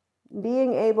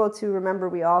 Being able to remember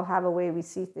we all have a way we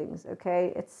see things,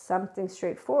 okay? It's something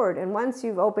straightforward. And once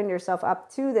you've opened yourself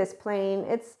up to this plane,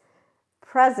 it's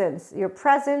presence. You're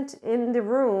present in the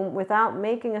room without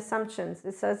making assumptions.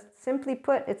 It says, simply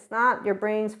put, it's not your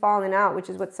brain's falling out, which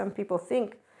is what some people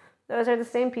think. Those are the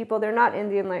same people. They're not in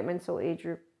the Enlightenment Soul Age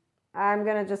Group. I'm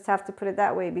going to just have to put it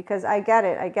that way, because I get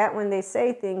it. I get when they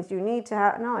say things, you need to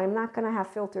have, no, I'm not going to have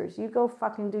filters. You go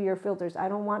fucking do your filters. I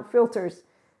don't want filters.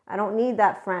 I don't need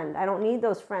that friend. I don't need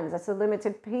those friends. That's a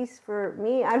limited piece for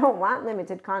me. I don't want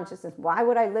limited consciousness. Why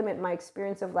would I limit my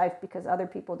experience of life because other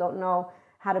people don't know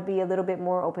how to be a little bit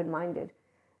more open-minded?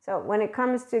 So when it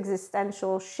comes to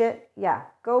existential shit, yeah,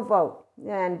 go vote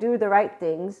and do the right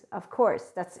things. Of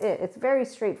course, that's it. It's very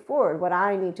straightforward what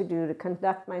I need to do to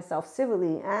conduct myself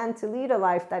civilly and to lead a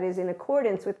life that is in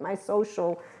accordance with my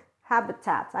social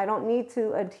habitats. I don't need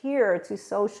to adhere to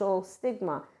social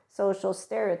stigma, social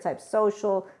stereotypes,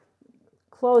 social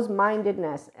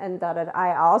closed-mindedness, and that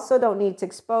I also don't need to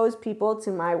expose people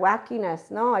to my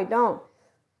wackiness. No, I don't.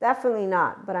 Definitely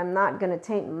not. But I'm not going to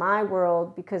taint my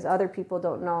world because other people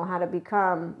don't know how to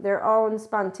become their own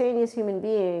spontaneous human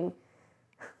being,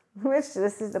 which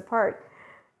this is the part.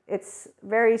 It's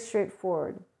very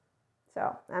straightforward.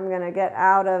 So I'm going to get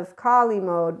out of Kali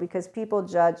mode because people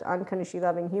judge unconditionally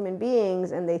loving human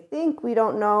beings and they think we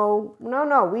don't know.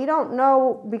 No, we don't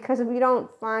know because we don't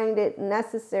find it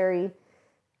necessary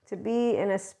to be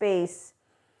in a space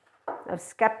of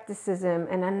skepticism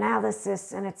and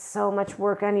analysis, and it's so much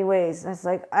work anyways. It's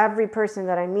like every person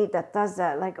that I meet that does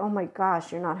that, like, oh my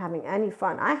gosh, you're not having any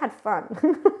fun. I had fun.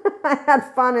 I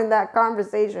had fun in that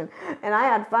conversation, and I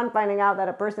had fun finding out that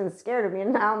a person is scared of me,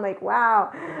 and now I'm like,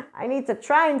 wow, I need to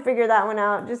try and figure that one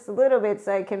out just a little bit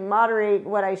so I can moderate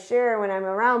what I share when I'm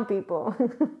around people.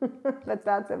 But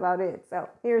that's about it. So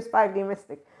here's 5D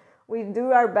Mystic. We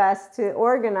do our best to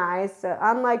organize. So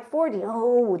unlike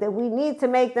 4D, that we need to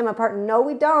make them apart. No,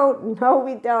 we don't. No,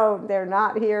 we don't. They're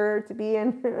not here to be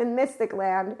in mystic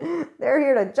land. They're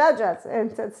here to judge us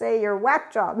and to say you're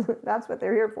whack job. That's what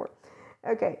they're here for.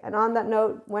 Okay, and on that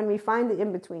note, when we find the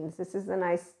in-betweens, this is the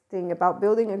nice thing about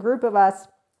building a group of us,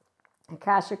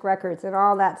 Akashic Records and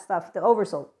all that stuff, the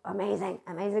Oversoul. Amazing,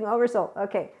 amazing Oversoul.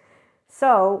 Okay.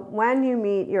 So when you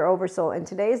meet your Oversoul, and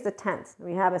today is the 10th,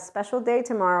 we have a special day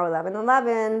tomorrow,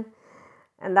 11/11,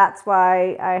 and that's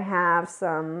why I have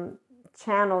some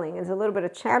channeling. It's a little bit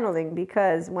of channeling,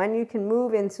 because when you can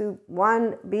move into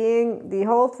one being, the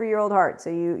whole 3-year-old heart, so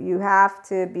you have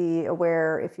to be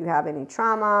aware if you have any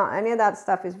trauma, any of that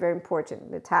stuff is very important,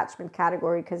 the attachment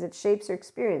category, because it shapes your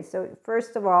experience. So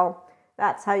first of all,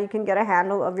 that's how you can get a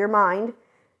handle of your mind.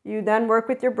 You then work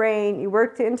with your brain, you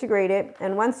work to integrate it,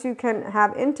 and once you can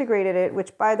have integrated it,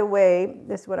 which, by the way,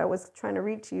 this is what I was trying to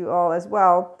read to you all as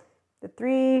well, the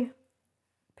 3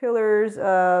 pillars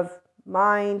of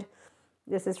mind,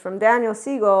 this is from Daniel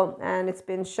Siegel, and it's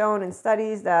been shown in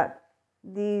studies that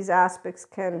these aspects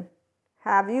can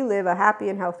have you live a happy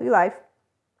and healthy life.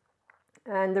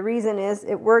 And the reason is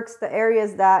it works the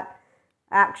areas that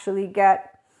actually get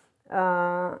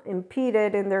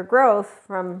impeded in their growth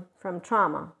from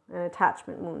trauma and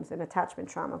attachment wounds and attachment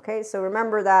trauma. Okay, so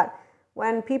remember that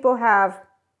when people have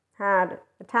had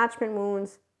attachment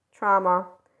wounds, trauma,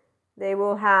 They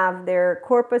will have their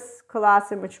corpus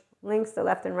callosum, which links the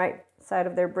left and right side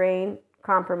of their brain,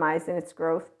 compromised in its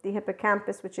growth. The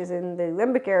hippocampus, which is in the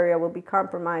limbic area, will be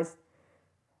compromised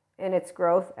in its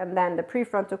growth. And then the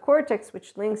prefrontal cortex,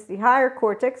 which links the higher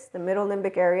cortex, the middle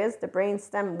limbic areas, the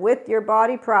brainstem with your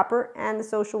body proper, and the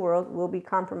social world, will be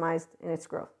compromised in its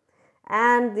growth.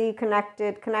 And the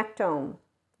connected connectome,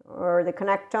 or the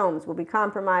connectomes, will be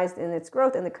compromised in its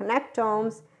growth. And the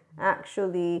connectomes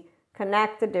actually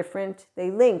connect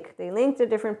they link the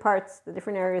different parts, the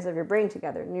different areas of your brain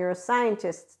together.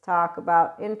 Neuroscientists talk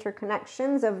about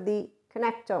interconnections of the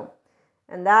connectome,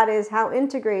 and that is how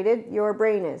integrated your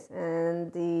brain is.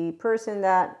 And the person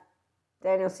that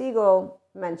Daniel Siegel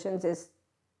mentions is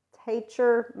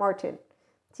Teicher Martin,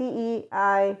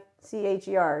 Teicher,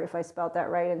 if I spelled that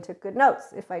right and took good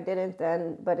notes. If I didn't,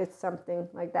 then, but it's something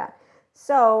like that.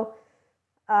 So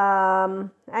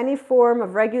any form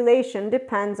of regulation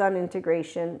depends on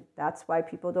integration. That's why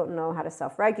people don't know how to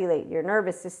self-regulate your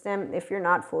nervous system if you're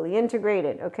not fully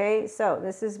integrated. Okay, so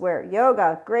this is where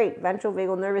yoga, great, ventral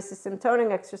vagal nervous system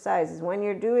toning exercises. When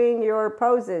you're doing your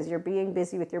poses, you're being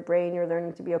busy with your brain, you're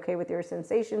learning to be okay with your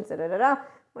sensations,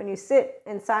 When you sit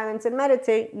in silence and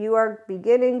meditate, you are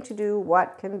beginning to do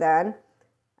what can then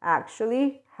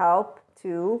actually help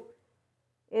to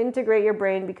integrate your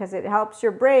brain, because it helps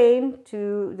your brain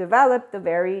to develop the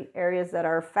very areas that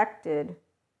are affected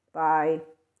by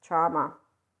trauma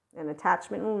and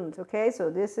attachment wounds. Okay, so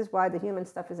this is why the human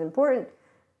stuff is important.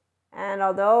 And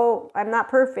although I'm not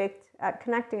perfect at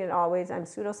connecting it always, I'm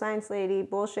pseudoscience lady,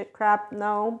 bullshit crap,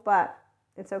 no, but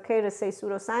it's okay to say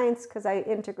pseudoscience because I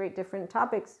integrate different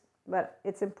topics. But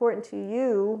it's important to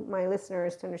you, my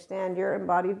listeners, to understand your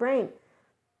embodied brain.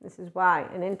 This is why,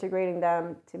 and integrating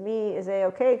them to me is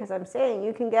a-okay, because I'm saying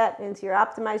you can get into your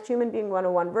optimized human being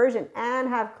 101 version and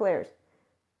have clairs.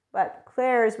 But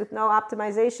clairs with no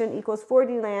optimization equals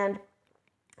 4D land,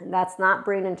 and that's not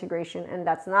brain integration, and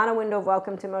that's not a window of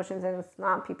welcome to emotions, and it's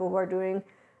not people who are doing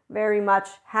very much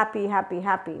happy.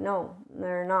 No,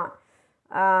 they're not.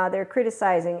 They're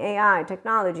criticizing AI,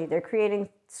 technology, they're creating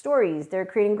stories, they're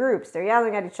creating groups, they're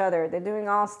yelling at each other, they're doing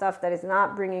all stuff that is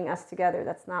not bringing us together.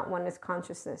 That's not oneness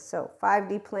consciousness. So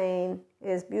 5D plane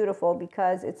is beautiful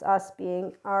because it's us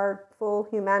being our full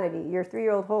humanity, your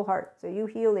 3-year-old whole heart. So you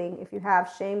healing if you have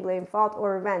shame, blame, fault,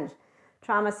 or revenge,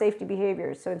 trauma, safety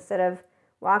behaviors. So instead of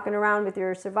walking around with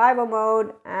your survival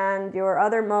mode and your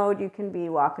other mode, you can be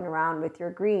walking around with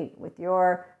your green, with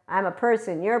your I'm a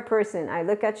person, you're a person. I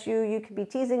look at you, you could be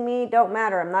teasing me, don't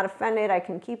matter. I'm not offended. I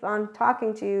can keep on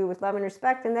talking to you with love and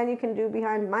respect, and then you can do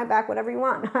behind my back whatever you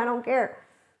want. I don't care.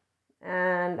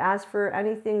 And as for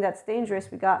anything that's dangerous,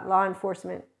 we got law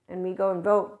enforcement, and we go and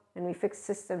vote, and we fix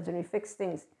systems, and we fix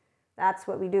things. That's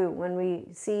what we do. When we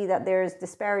see that there's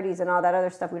disparities and all that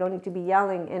other stuff, we don't need to be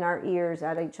yelling in our ears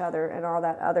at each other and all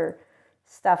that other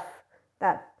stuff.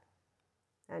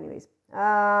 Anyways.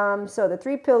 So the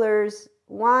 3 pillars.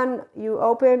 One, you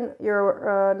open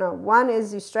your, one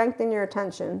is you strengthen your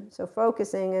attention. So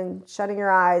focusing and shutting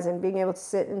your eyes and being able to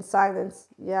sit in silence.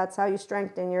 Yeah, that's how you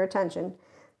strengthen your attention.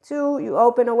 2, you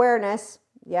open awareness.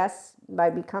 Yes, by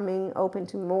becoming open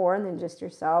to more than just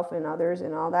yourself and others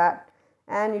and all that.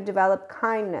 And you develop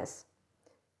kindness.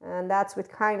 And that's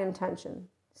with kind intention.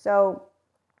 So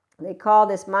they call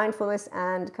this mindfulness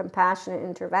and compassionate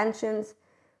interventions.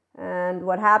 And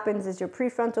what happens is your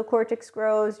prefrontal cortex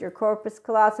grows, your corpus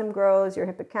callosum grows, your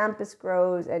hippocampus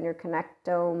grows, and your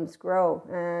connectomes grow.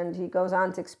 And he goes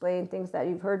on to explain things that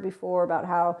you've heard before about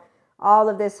how all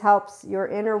of this helps your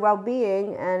inner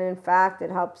well-being. And in fact, it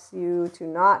helps you to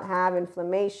not have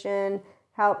inflammation,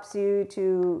 helps you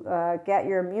to get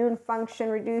your immune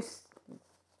function reduced,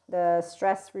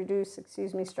 stress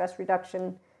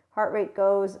reduction, heart rate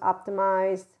goes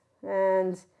optimized,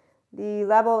 and the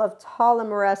level of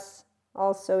telomerase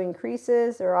also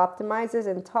increases or optimizes.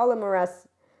 And telomerase,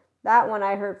 that one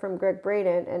I heard from Greg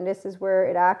Braden, and this is where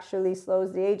it actually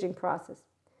slows the aging process.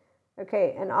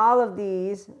 Okay, and all of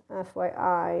these,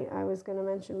 FYI, I was going to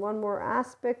mention one more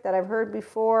aspect that I've heard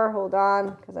before. Hold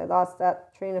on, because I lost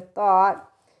that train of thought.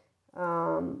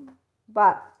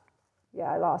 But,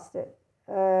 yeah, I lost it.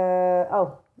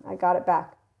 I got it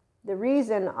back. The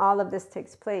reason all of this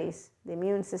takes place, the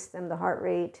immune system, the heart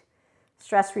rate,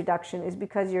 stress reduction, is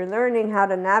because you're learning how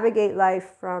to navigate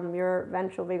life from your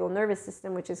ventral vagal nervous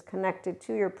system, which is connected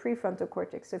to your prefrontal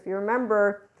cortex. So if you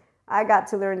remember, I got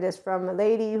to learn this from a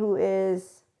lady who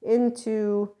is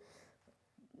into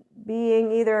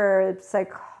being either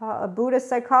a Buddhist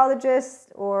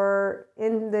psychologist or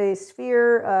in the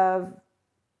sphere of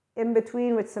in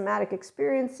between with somatic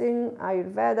experiencing,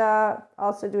 Ayurveda,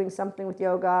 also doing something with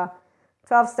yoga,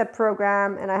 12-step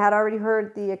program, and I had already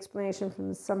heard the explanation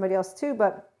from somebody else too,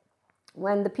 but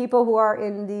when the people who are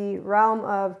in the realm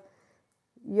of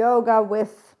yoga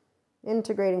with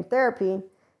integrating therapy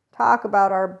talk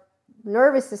about our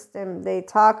nervous system, they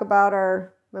talk about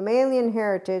our mammalian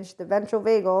heritage, the ventral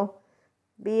vagal,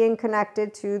 being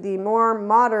connected to the more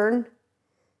modern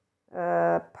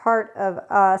part of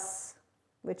us,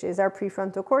 which is our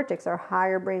prefrontal cortex, our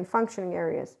higher brain functioning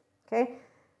areas. Okay,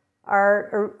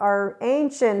 our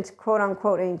ancient, quote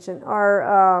unquote ancient,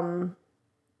 our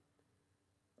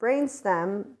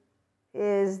brainstem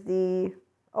is the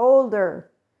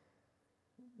older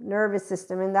nervous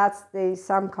system, and that's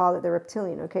some call it the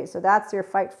reptilian. Okay, so that's your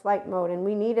fight flight mode, and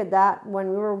we needed that when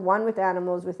we were one with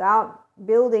animals without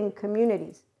building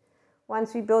communities.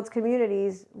 Once we built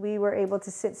communities, we were able to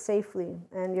sit safely,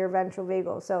 and your ventral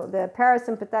vagal. So the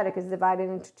parasympathetic is divided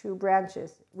into two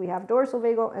branches. We have dorsal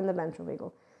vagal and the ventral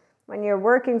vagal. When you're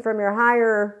working from your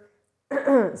higher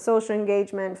social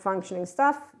engagement functioning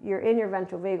stuff, you're in your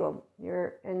ventral vagal.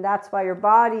 And that's why your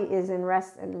body is in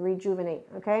rest and rejuvenate.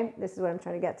 Okay, this is what I'm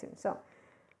trying to get to. So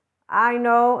I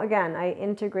know, again, I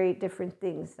integrate different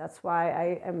things. That's why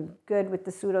I am good with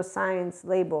the pseudoscience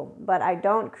label, but I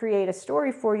don't create a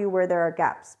story for you where there are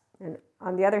gaps. And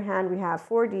on the other hand, we have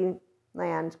 4D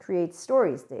land creates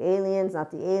stories. The aliens,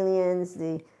 not the aliens,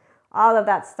 all of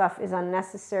that stuff is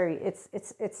unnecessary.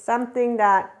 It's something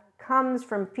that comes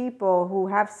from people who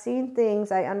have seen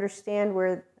things. I understand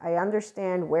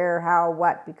where, how,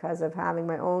 what, because of having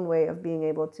my own way of being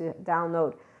able to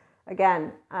download.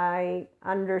 Again, I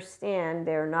understand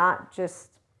they're not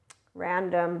just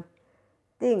random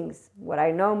things. What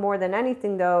I know more than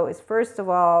anything, though, is first of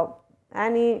all,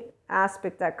 any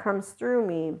aspect that comes through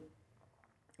me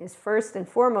is first and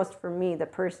foremost for me, the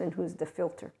person who's the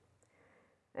filter.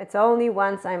 It's only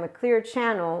once I'm a clear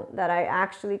channel that I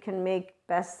actually can make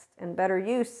best and better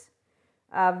use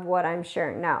of what I'm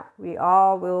sharing. Now, we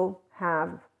all will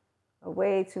have a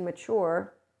way to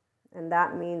mature, and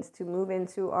that means to move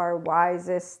into our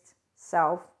wisest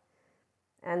self.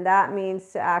 And that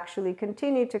means to actually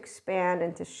continue to expand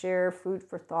and to share food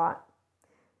for thought.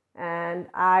 And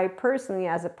I personally,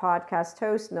 as a podcast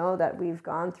host, know that we've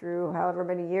gone through however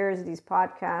many years of these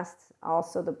podcasts,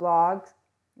 also the blogs,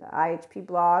 the IHP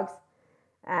blogs.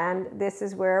 And this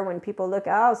is where when people look,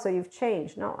 oh, so you've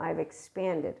changed. No, I've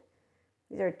expanded.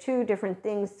 These are two different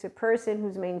things to a person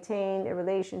who's maintained a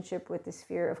relationship with the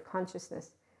sphere of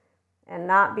consciousness. And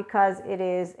not because it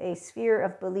is a sphere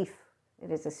of belief.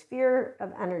 It is a sphere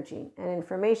of energy and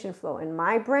information flow. And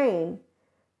my brain,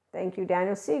 thank you,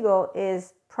 Daniel Siegel,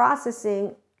 is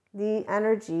processing the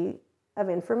energy of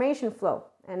information flow.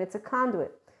 And it's a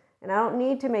conduit. And I don't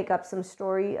need to make up some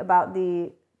story about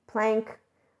the Planck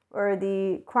or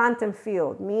the quantum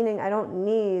field, meaning I don't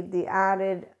need the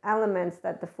added elements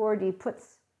that the 4D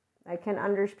puts. I can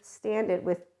understand it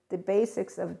with the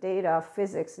basics of data,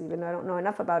 physics, even though I don't know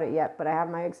enough about it yet, but I have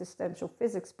my existential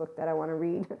physics book that I want to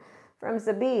read from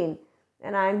Sabine,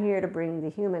 and I'm here to bring the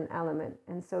human element.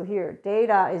 And so here,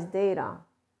 data is data,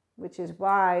 which is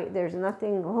why there's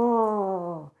nothing,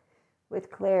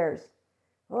 with Claire's.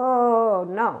 Oh,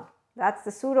 no. That's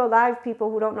the pseudo-live people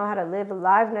who don't know how to live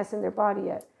aliveness in their body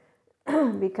yet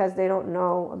because they don't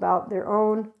know about their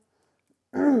own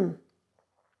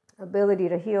ability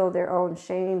to heal their own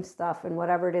shame stuff and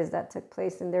whatever it is that took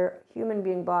place in their human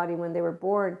being body when they were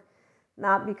born,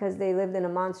 not because they lived in a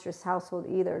monstrous household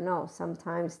either. No,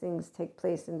 sometimes things take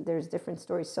place and there's different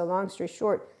stories. So long story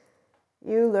short,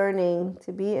 you learning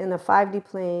to be in a 5D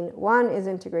plane, one is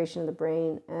integration of the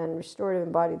brain and restorative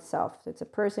embodied self. It's a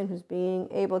person who's being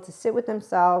able to sit with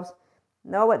themselves,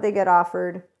 know what they get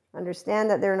offered, understand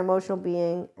that they're an emotional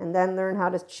being, and then learn how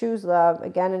to choose love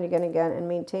again and again and again and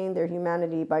maintain their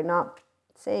humanity by not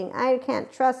saying, I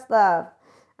can't trust love.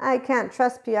 I can't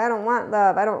trust people. I don't want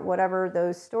love. I don't, whatever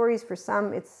those stories. For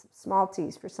some, it's small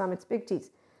t's. For some, it's big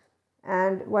t's.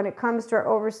 And when it comes to our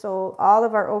oversoul, all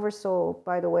of our oversoul,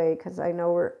 by the way, because I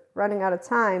know we're running out of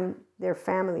time, they're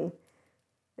family.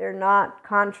 They're not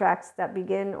contracts that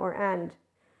begin or end.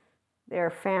 They're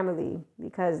family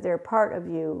because they're part of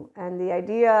you. And the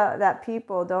idea that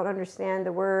people don't understand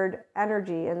the word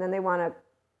energy and then they want to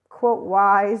quote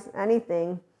wise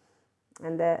anything.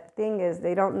 And the thing is,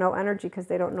 they don't know energy because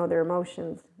they don't know their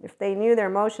emotions. If they knew their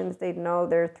emotions, they'd know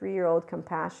their 3-year-old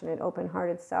compassionate,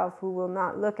 open-hearted self who will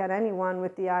not look at anyone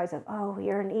with the eyes of, oh,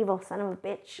 you're an evil son of a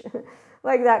bitch.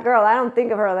 Like that girl, I don't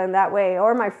think of her in that way.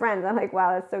 Or my friends, I'm like,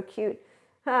 wow, that's so cute.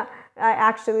 I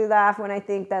actually laugh when I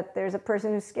think that there's a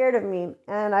person who's scared of me.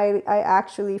 And I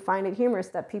actually find it humorous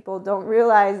that people don't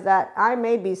realize that I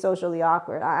may be socially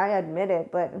awkward. I admit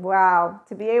it. But wow,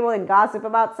 to be able to gossip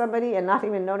about somebody and not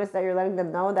even notice that you're letting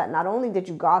them know that not only did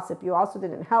you gossip, you also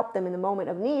didn't help them in the moment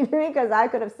of need. Because I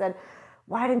could have said,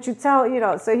 why didn't you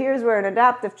tell? So here's where an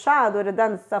adaptive child would have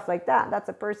done stuff like that. That's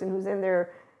a person who's in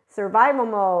their survival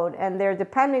mode and they're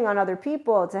depending on other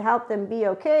people to help them be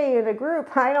okay in a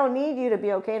group. I don't need you to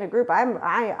be okay in a group.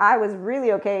 I was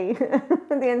really okay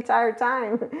the entire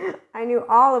time. I knew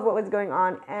all of what was going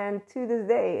on, and to this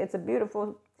day it's a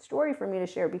beautiful story for me to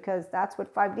share, because that's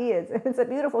what 5D is. It's a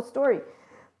beautiful story.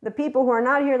 The people who are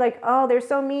not here like, oh, they're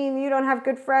so mean, you don't have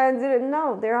good friends.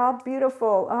 No, they're all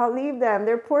beautiful. I'll leave them.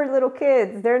 They're poor little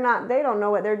kids. They don't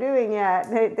know what they're doing yet.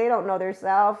 They don't know their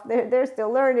self. They're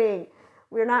still learning.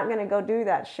 We're not going to go do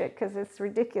that shit because it's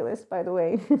ridiculous, by the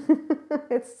way.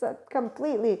 It's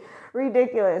completely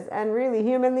ridiculous. And really,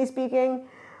 humanly speaking,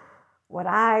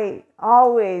 my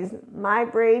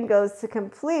brain goes to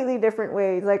completely different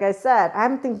ways. Like I said,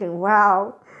 I'm thinking,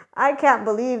 wow, I can't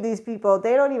believe these people.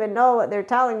 They don't even know what they're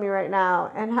telling me right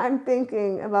now. And I'm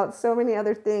thinking about so many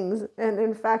other things. And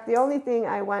in fact, the only thing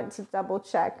I went to double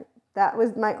check, that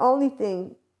was my only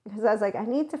thing, because I was like, I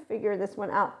need to figure this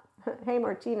one out. Hey,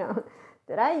 Martina,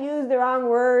 did I use the wrong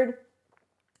word?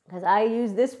 Because I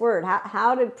used this word.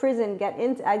 How did prison get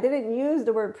into? I didn't use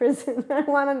the word prison. I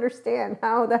want to understand,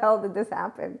 how the hell did this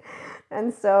happen?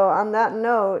 And so on that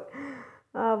note,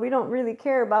 we don't really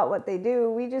care about what they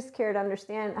do. We just care to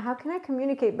understand, how can I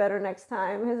communicate better next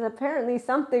time? Because apparently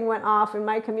something went off in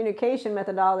my communication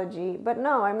methodology. But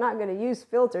no, I'm not going to use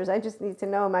filters. I just need to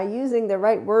know, am I using the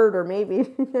right word? Or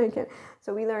maybe I can.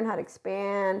 So we learn how to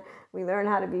expand. We learn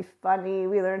how to be funny.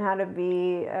 We learn how to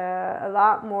be a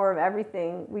lot more of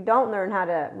everything. We don't learn how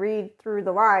to read through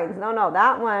the lines. No,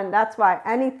 that's why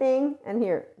anything. And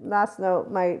here, last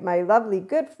note, my lovely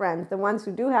good friends, the ones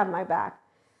who do have my back,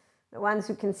 the ones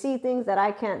who can see things that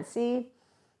I can't see,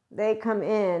 they come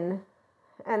in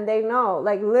and they know,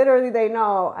 like literally they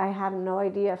know, I have no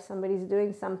idea if somebody's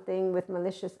doing something with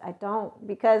malicious. I don't,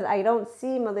 because I don't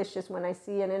see malicious when I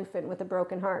see an infant with a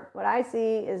broken heart. What I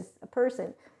see is a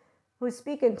person who's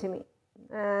speaking to me.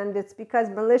 And it's because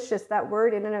malicious, that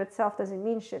word in and of itself doesn't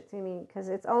mean shit to me, because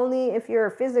it's only if you're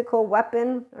a physical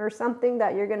weapon or something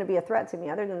that you're going to be a threat to me.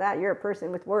 Other than that, you're a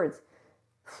person with words.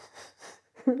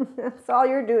 That's all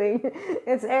you're doing.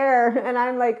 It's air. And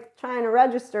I'm like trying to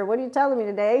register. What are you telling me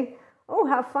today? Oh,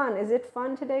 have fun. Is it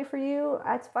fun today for you?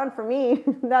 It's fun for me.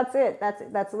 That's it.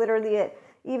 That's literally it.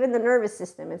 Even the nervous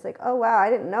system. It's like, oh, wow, I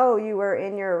didn't know you were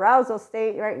in your arousal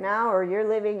state right now, or you're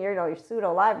living your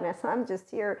pseudo aliveness. I'm just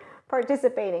here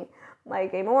participating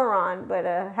like a moron, but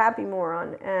a happy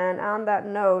moron. And on that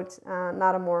note,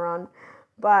 not a moron,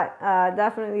 but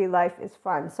definitely life is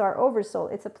fun. So our oversoul,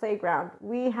 it's a playground.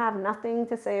 We have nothing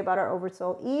to say about our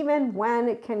oversoul, even when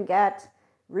it can get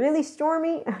really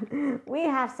stormy. We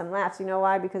have some laughs. You know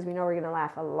why? Because we know we're going to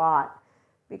laugh a lot.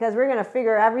 Because we're going to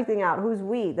figure everything out. Who's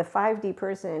we? The 5D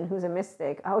person who's a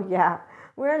mystic. Oh, yeah.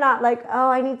 We're not like, oh,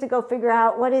 I need to go figure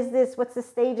out, what is this? What's the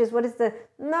stages? What is the...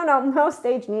 No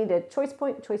stage needed. Choice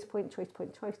point. Free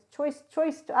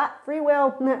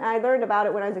will. I learned about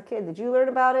it when I was a kid. Did you learn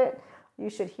about it? You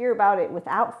should hear about it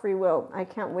without free will. I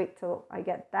can't wait till I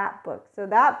get that book. So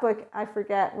that book, I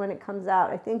forget when it comes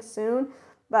out. I think soon.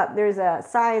 But there's a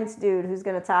science dude who's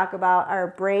going to talk about our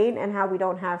brain and how we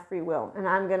don't have free will. And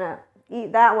I'm going to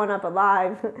eat that one up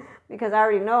alive because I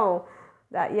already know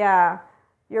that, yeah,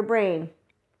 your brain,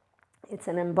 it's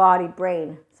an embodied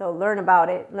brain. So learn about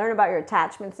it. Learn about your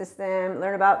attachment system.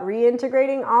 Learn about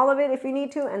reintegrating all of it if you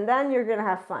need to. And then you're going to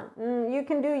have fun. You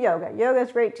can do yoga. Yoga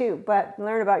is great too. But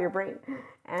learn about your brain.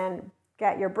 And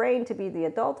get your brain to be the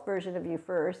adult version of you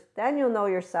first. Then you'll know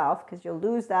yourself, because you'll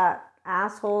lose that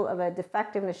asshole of a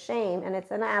defectiveness shame. And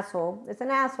it's an asshole. It's an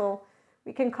asshole.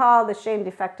 We can call the shame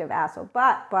defective asshole.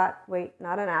 But wait,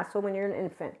 not an asshole when you're an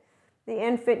infant. The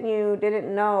infant you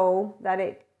didn't know that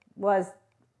it was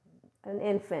an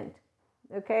infant.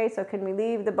 Okay, so can we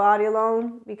leave the body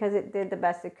alone? Because it did the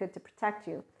best it could to protect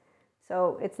you.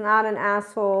 So it's not an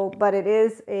asshole, but it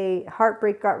is a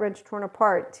heartbreak, gut wrench, torn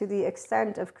apart to the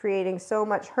extent of creating so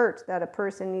much hurt that a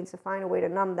person needs to find a way to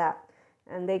numb that.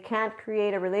 And they can't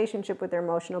create a relationship with their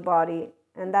emotional body.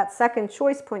 And that second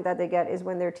choice point that they get is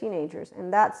when they're teenagers.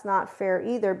 And that's not fair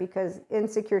either, because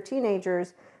insecure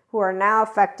teenagers who are now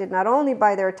affected not only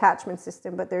by their attachment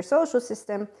system, but their social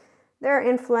system, they're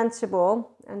influenceable.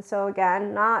 And so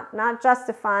again, not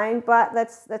justifying, but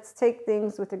let's take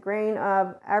things with a grain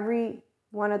of every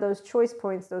one of those choice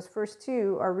points. Those first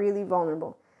two are really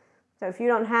vulnerable. So if you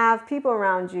don't have people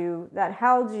around you that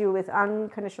held you with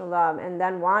unconditional love and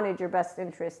then wanted your best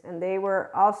interest, and they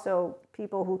were also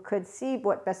people who could see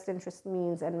what best interest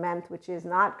means and meant, which is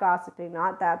not gossiping,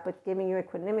 not that, but giving you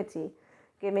equanimity,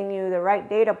 giving you the right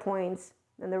data points,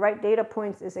 and the right data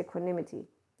points is equanimity.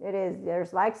 It is.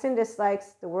 There's likes and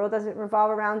dislikes. The world doesn't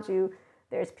revolve around you.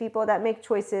 There's people that make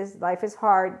choices. Life is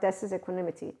hard. This is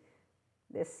equanimity.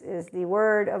 This is the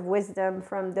word of wisdom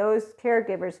from those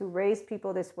caregivers who raise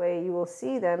people this way. You will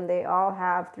see them. They all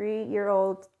have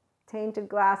 3-year-old tainted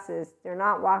glasses. They're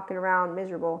not walking around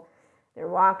miserable. They're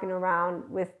walking around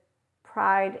with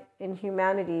pride in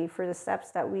humanity for the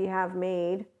steps that we have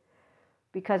made,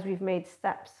 because we've made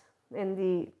steps in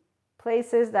the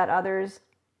places that others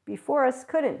before us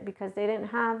couldn't, because they didn't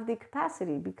have the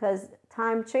capacity, because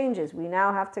time changes. We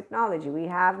now have technology, we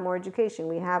have more education,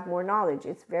 we have more knowledge.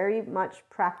 It's very much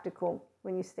practical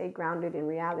when you stay grounded in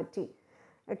reality.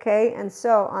 Okay, and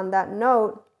so on that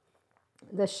note,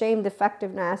 the shame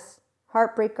defectiveness,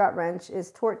 heartbreak, gut wrench is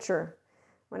torture.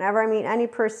 Whenever I meet any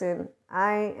person,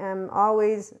 I am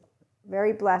always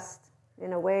very blessed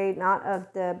in a way, not of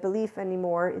the belief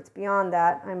anymore. It's beyond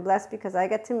that. I'm blessed because I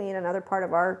get to meet another part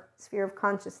of our sphere of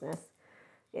consciousness.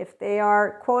 If they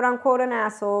are quote unquote an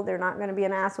asshole, they're not going to be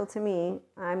an asshole to me.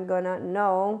 I'm going to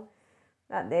know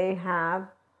that they have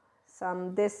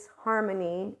some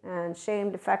disharmony and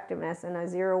shame defectiveness, and a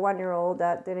 0-1-year-old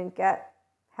that didn't get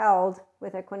held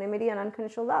with equanimity and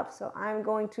unconditional love. So I'm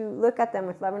going to look at them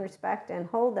with love and respect and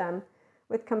hold them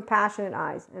with compassionate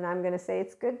eyes. And I'm going to say,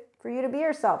 it's good for you to be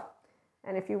yourself.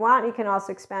 And if you want, you can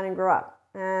also expand and grow up.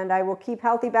 And I will keep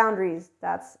healthy boundaries.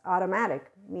 That's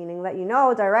automatic, meaning let you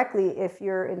know directly if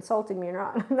you're insulting me or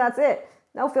not. That's it.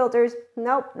 No filters.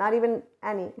 Nope, not even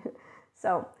any.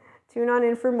 So tune on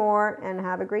in for more and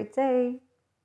have a great day.